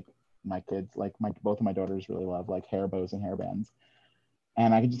because like my kids, like my both of my daughters really love like hair bows and hair bands,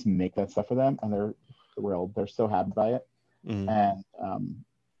 and I can just make that stuff for them, and they're thrilled. They're so happy by it, and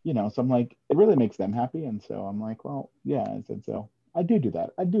so I'm like, it really makes them happy, and so I'm like, well, yeah. I said, so I do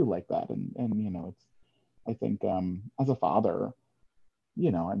that. I do like that, and it's. I think as a father,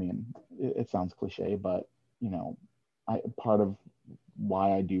 I mean, it sounds cliche, but I part of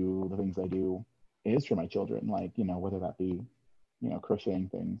why I do the things I do is for my children, like whether that be crocheting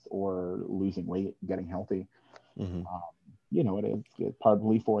things or losing weight, getting healthy. It is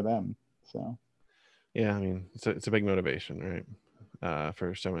partly for them. So yeah, I mean, it's a big motivation, right?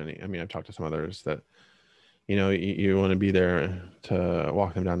 For so many. I mean, I've talked to some others that you want to be there to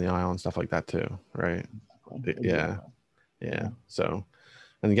walk them down the aisle and stuff like that too, right? exactly. Yeah. So,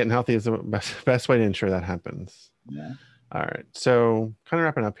 and getting healthy is the best way to ensure that happens. Yeah. All right. So, kind of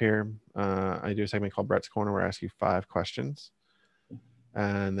wrapping up here, I do a segment called Brett's Corner where I ask you 5 questions,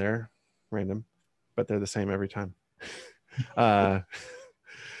 and they're random, but they're the same every time.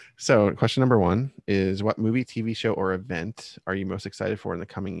 So, question number 1 is: what movie, TV show, or event are you most excited for in the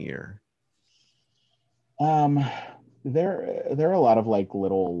coming year? There are a lot of like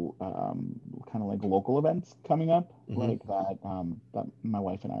little kind of like local events coming up like that my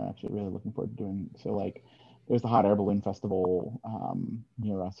wife and I are actually really looking forward to doing. So like there's the Hot Air Balloon Festival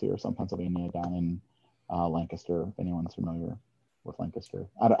near us here, so in Pennsylvania, down in Lancaster, if anyone's familiar with Lancaster.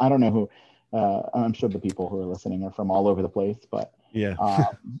 I don't know who I'm sure the people who are listening are from all over the place, but yeah.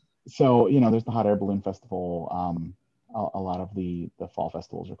 So there's the Hot Air Balloon Festival. A lot of the fall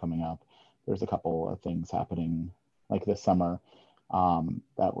festivals are coming up. There's a couple of things happening like this summer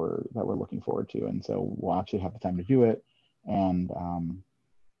that we're looking forward to, and so we'll actually have the time to do it. And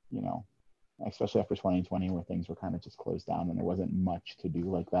you know, especially after 2020, where things were kind of just closed down and there wasn't much to do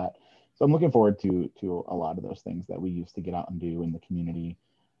like that. So I'm looking forward to a lot of those things that we used to get out and do in the community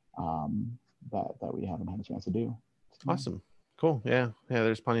that we haven't had a chance to do. So, awesome, cool. Yeah.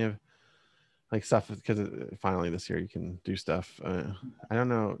 There's plenty of like stuff because finally this year you can do stuff. I don't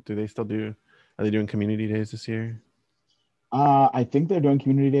know. Do they still do? Are they doing community days this year? I think they're doing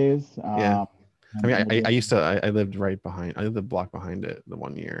community days. Yeah. I mean, I used to, I lived right behind, I lived a block behind it the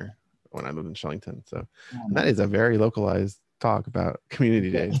one year when I lived in Shellington. So that is a very localized talk about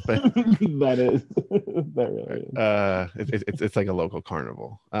community days, but that is, that really is. It's like a local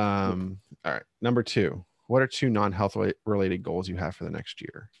carnival. All right. Number 2, what are 2 non-health related goals you have for the next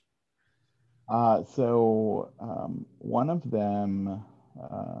year? So one of them,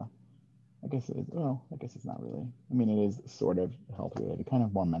 I guess I guess it's not really. I mean, it is sort of health related, kind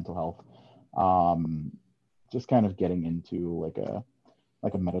of more mental health. Just kind of getting into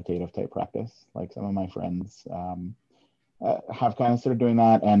like a meditative type practice. Like some of my friends have kind of started doing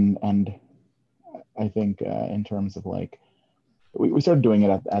that, and I think in terms of like we started doing it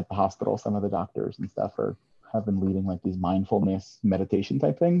at the hospital. Some of the doctors and stuff have been leading like these mindfulness meditation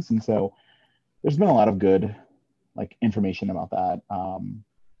type things, and so there's been a lot of good like information about that.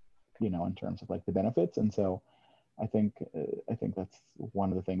 In terms of like the benefits, and so I think that's one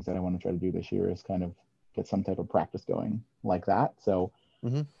of the things that I want to try to do this year is kind of get some type of practice going like that. So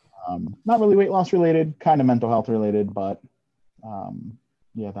not really weight loss related, kind of mental health related, but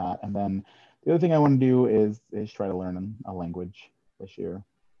yeah, that. And then the other thing I want to do is try to learn a language this year.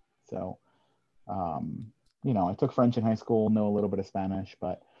 So I took French in high school, know a little bit of Spanish,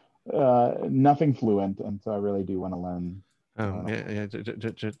 but nothing fluent, and so I really do want to learn.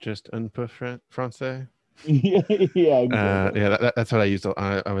 Just un peu français. Yeah, exactly. That's what I used.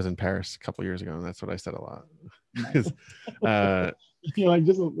 I was in Paris a couple years ago, and that's what I said a lot. Because,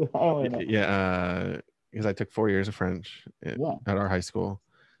 because I took 4 years of French at our high school,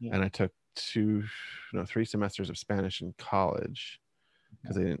 and I took 3 semesters of Spanish in college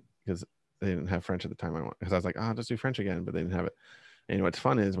because they didn't have French at the time. Because I was like, I'll just do French again, but they didn't have it. And what's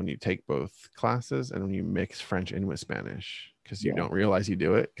fun is when you take both classes and when you mix French in with Spanish, because you don't realize you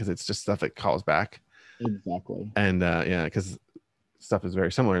do it because it's just stuff that calls back. Exactly. And because stuff is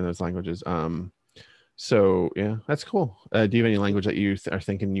very similar in those languages. So yeah, that's cool. Do you have any language that you are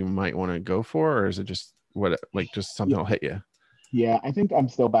thinking you might want to go for, or is it just just something will hit you? Yeah, I think I'm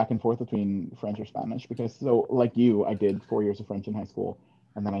still back and forth between French or Spanish because so like you, I did 4 years of French in high school,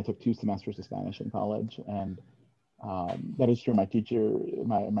 and then I took 2 semesters of Spanish in college, and that is true. My teacher,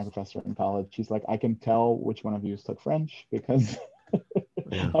 my professor in college, she's like, I can tell which one of you took French because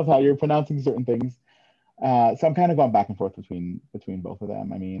of how you're pronouncing certain things. So I'm kind of going back and forth between both of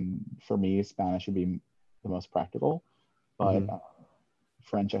them. I mean, for me, Spanish would be the most practical, but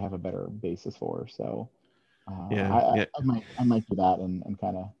French I have a better basis for. So I might do that and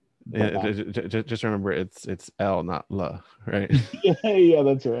kind of. Just remember it's L, not L, right? yeah,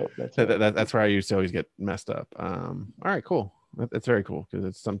 that's right. That's where I used to always get messed up. All right, cool. That's very cool because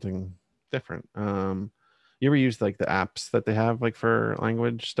it's something different. You ever use like the apps that they have like for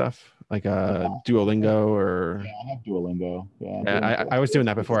language stuff, like Duolingo or? Yeah, I have Duolingo. Yeah, Duolingo. I was doing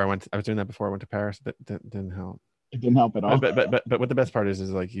that before I went. I was doing that before I went to Paris. That didn't help. It didn't help at all. But what the best part is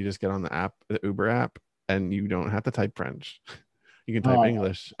like you just get on the app, the Uber app, and you don't have to type French. You can type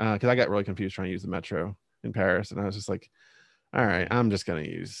English. Because I got really confused trying to use the metro in Paris, and I was just like, all right, I'm just gonna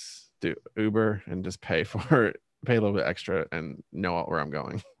use Uber and just pay a little bit extra and know where I'm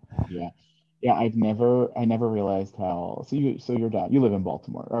going. Yeah, I never realized how. So you're down. You live in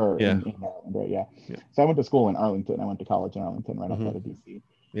Baltimore or in Maryland, right? Yeah. So I went to school in Arlington. I went to college in Arlington, right outside of DC.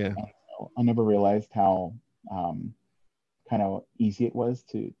 Yeah. And so I never realized how kind of easy it was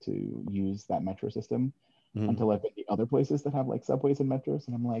to use that metro system until I've been to other places that have like subways and metros,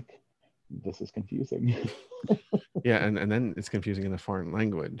 and I'm like, this is confusing. and then it's confusing in a foreign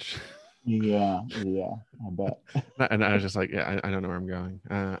language. Yeah, I bet. And I was just like, I don't know where I'm going.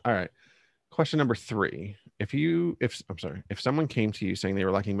 All right. Question number 3. If someone came to you saying they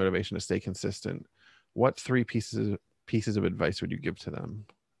were lacking motivation to stay consistent, what 3 pieces of advice would you give to them?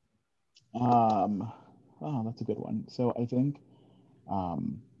 Oh, that's a good one. So I think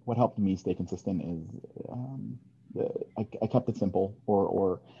what helped me stay consistent is I kept it simple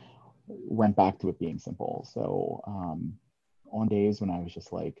or went back to it being simple. So on days when I was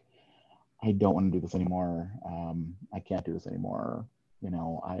just like, I don't want to do this anymore. I can't do this anymore.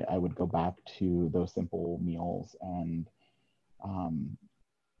 I would go back to those simple meals and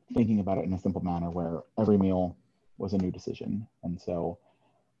thinking about it in a simple manner where every meal was a new decision. And so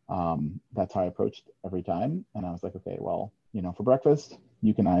that's how I approached every time. And I was like, okay, well, for breakfast,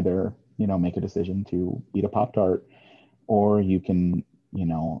 you can either, make a decision to eat a Pop-Tart, or you can,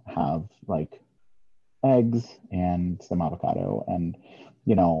 have like eggs and some avocado and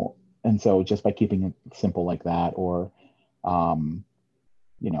so just by keeping it simple like that, or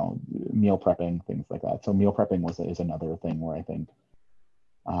meal prepping, things like that. So meal prepping is another thing where I think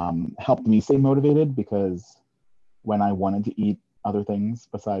helped me stay motivated, because when I wanted to eat other things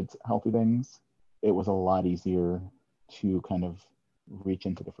besides healthy things, it was a lot easier to kind of reach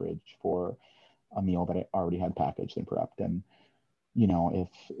into the fridge for a meal that I already had packaged and prepped. And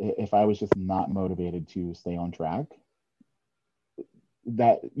if I was just not motivated to stay on track,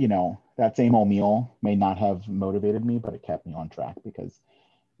 that same old meal may not have motivated me, but it kept me on track because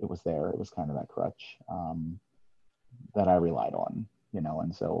it was there. It was kind of that crutch that I relied on,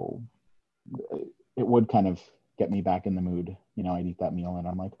 and so it would kind of get me back in the mood. I'd eat that meal and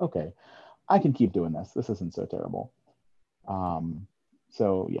I'm like, okay, I can keep doing this. This isn't so terrible.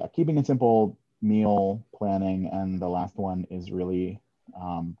 So yeah, keeping it simple, meal planning, and the last one is really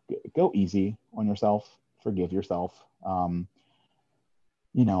go easy on yourself, forgive yourself. Some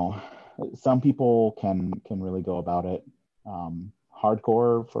people can really go about it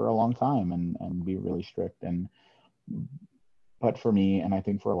hardcore for a long time and be really strict, but for me, and I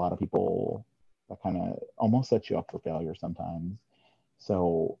think for a lot of people, that kind of almost sets you up for failure sometimes.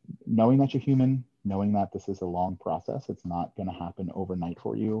 So knowing that you're human, knowing that this is a long process, it's not going to happen overnight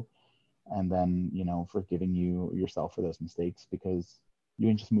for you, and then forgiving yourself for those mistakes, because you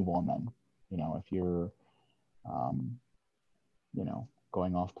can just move on then. If you're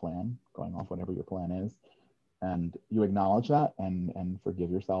going off plan, going off whatever your plan is, and you acknowledge that and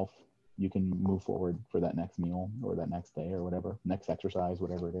forgive yourself, you can move forward for that next meal or that next day or whatever, next exercise,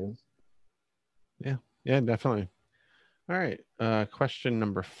 whatever it is. Yeah, definitely. All right. Question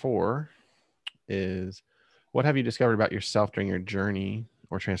number 4 is, what have you discovered about yourself during your journey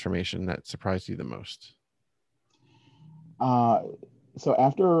or transformation that surprised you the most? So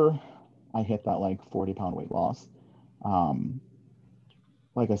after I hit that 40-pound weight loss,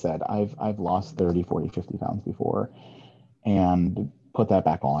 like I said, I've lost 30, 40, 50 pounds before and put that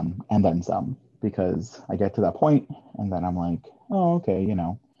back on and then some, because I get to that point and then I'm like, oh, okay,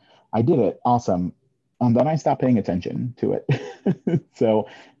 I did it. Awesome. And then I stop paying attention to it. So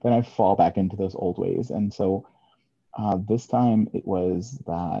then I fall back into those old ways. And so this time it was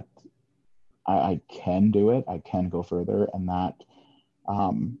that I can do it. I can go further. And that,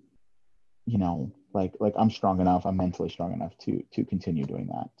 like I'm strong enough, I'm mentally strong enough to continue doing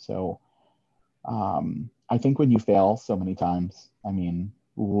that. So I think when you fail so many times, I mean,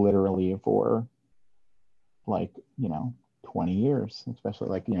 literally for 20 years,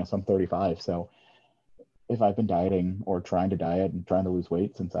 especially so I'm 35. So if I've been dieting or trying to diet and trying to lose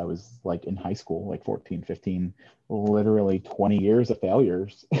weight since I was in high school, 14, 15, literally 20 years of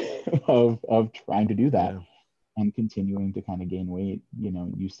failures of trying to do that and continuing to kind of gain weight,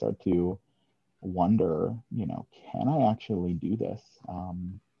 you start to wonder, can I actually do this?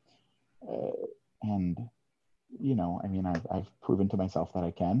 And I mean, I've proven to myself that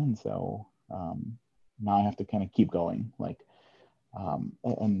I can, and so now I have to kind of keep going.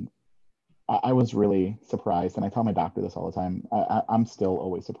 And I was really surprised, and I tell my doctor this all the time. I'm still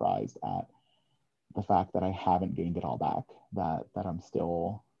always surprised at the fact that I haven't gained it all back. That I'm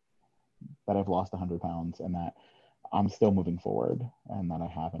still, that I've lost 100 pounds, and that I'm still moving forward, and that I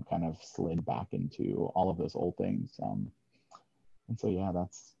haven't kind of slid back into all of those old things. And so yeah, that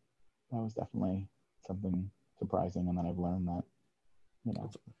was definitely something surprising, and then I've learned that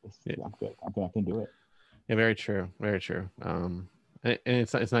I'm good. I can do it. Yeah, very true, very true. And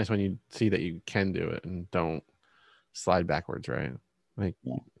it's nice when you see that you can do it and don't slide backwards, right?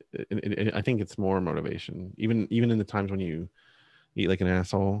 I think it's more motivation, even in the times when you eat like an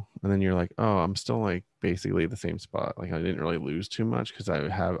asshole and then you're like, oh, I'm still basically the same spot. I didn't really lose too much because I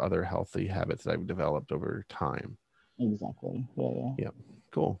have other healthy habits that I've developed over time. Exactly. Yeah.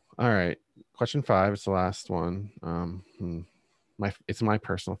 Cool. All right. Question 5. It's the last one. It's my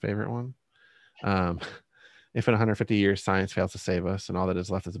personal favorite one. If in 150 years science fails to save us and all that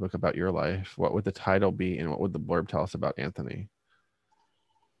is left is a book about your life, what would the title be and what would the blurb tell us about Anthony?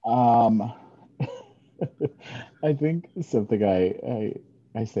 I think something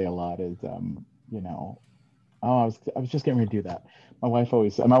I say a lot is I was just getting ready to do that. My wife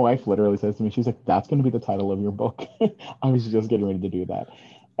literally says to me, she's like, that's going to be the title of your book. I was just getting ready to do that.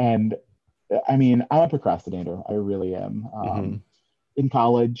 And I mean, I'm a procrastinator. I really am. In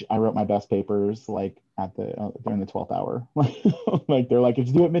college, I wrote my best papers during the 12th hour. They're like,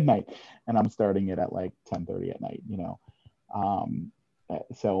 it's due at midnight, and I'm starting it at 10:30 at night.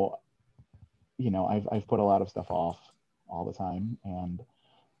 So I've put a lot of stuff off all the time, and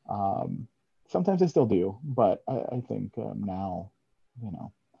sometimes I still do, but I think now,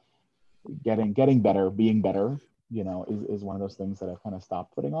 getting better, being better, is one of those things that I've kind of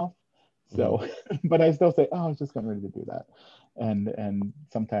stopped putting off. So, but I still say, oh, I was just getting ready to do that. And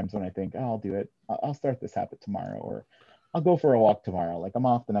sometimes when I think, oh, I'll do it, I'll start this habit tomorrow, or I'll go for a walk tomorrow. I'm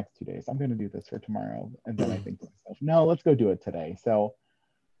off the next 2 days. I'm going to do this for tomorrow. And then I think to myself, no, let's go do it today. So,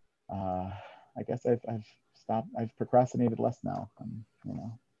 I guess I've stopped. I've procrastinated less now. You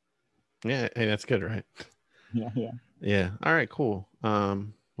know. Yeah. Hey, that's good, right? Yeah. Yeah. Yeah. All right. Cool. Well,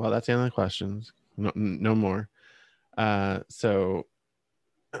 that's the end of the questions. No more. So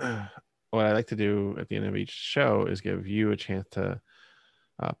what I like to do at the end of each show is give you a chance to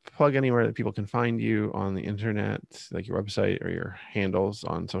plug anywhere that people can find you on the internet, like your website or your handles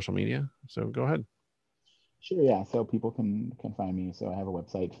on social media. So go ahead. Sure, yeah. So people can find me. So I have a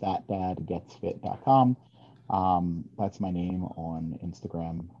website, fatdadgetsfit.com. That's my name on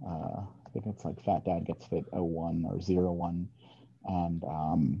Instagram. I think it's like fatdadgetsfit01 or 01. And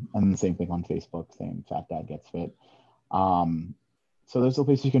the same thing on Facebook, same Fat Dad Gets Fit. So those are the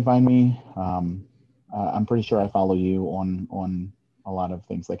places you can find me. I'm pretty sure I follow you on a lot of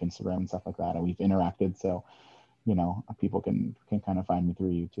things like Instagram and stuff like that, and we've interacted. So people can kind of find me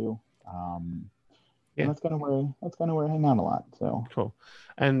through you too. Yeah, and that's kind of where I hang out a lot. So cool.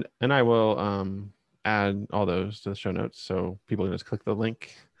 And I will add all those to the show notes, so people can just click the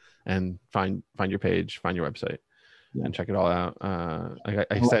link and find your page, find your website, yeah. and check it all out. Like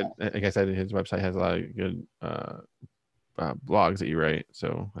I said, his website has a lot of good blogs that you write,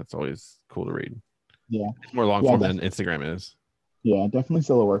 so that's always cool to read. Yeah, it's more long form than Instagram is. Yeah, definitely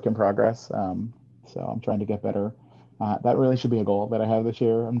still a work in progress. So I'm trying to get better. That really should be a goal that I have this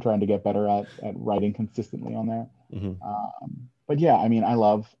year. I'm trying to get better at writing consistently on there. Mm-hmm. But yeah, I mean, I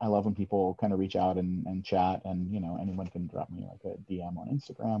love when people kind of reach out and chat, and anyone can drop me like a DM on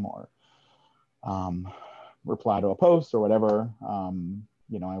Instagram or reply to a post or whatever. I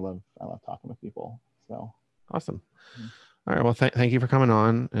love talking with people. So awesome. All right. Well, thank you for coming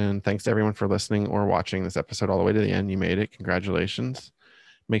on, and thanks to everyone for listening or watching this episode all the way to the end. You made it. Congratulations.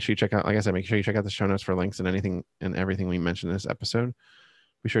 Make sure you check out, like I said, make sure you check out the show notes for links and anything and everything we mentioned in this episode.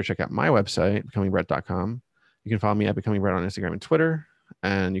 Be sure to check out my website, becomingbrett.com. You can follow me at Becoming Brett on Instagram and Twitter,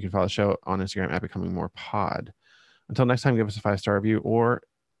 and you can follow the show on Instagram at Becoming More Pod. Until next time, give us a 5-star review, or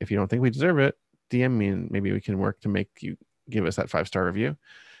if you don't think we deserve it, DM me and maybe we can work to make you give us that 5-star review.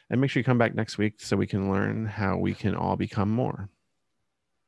 And make sure you come back next week so we can learn how we can all become more.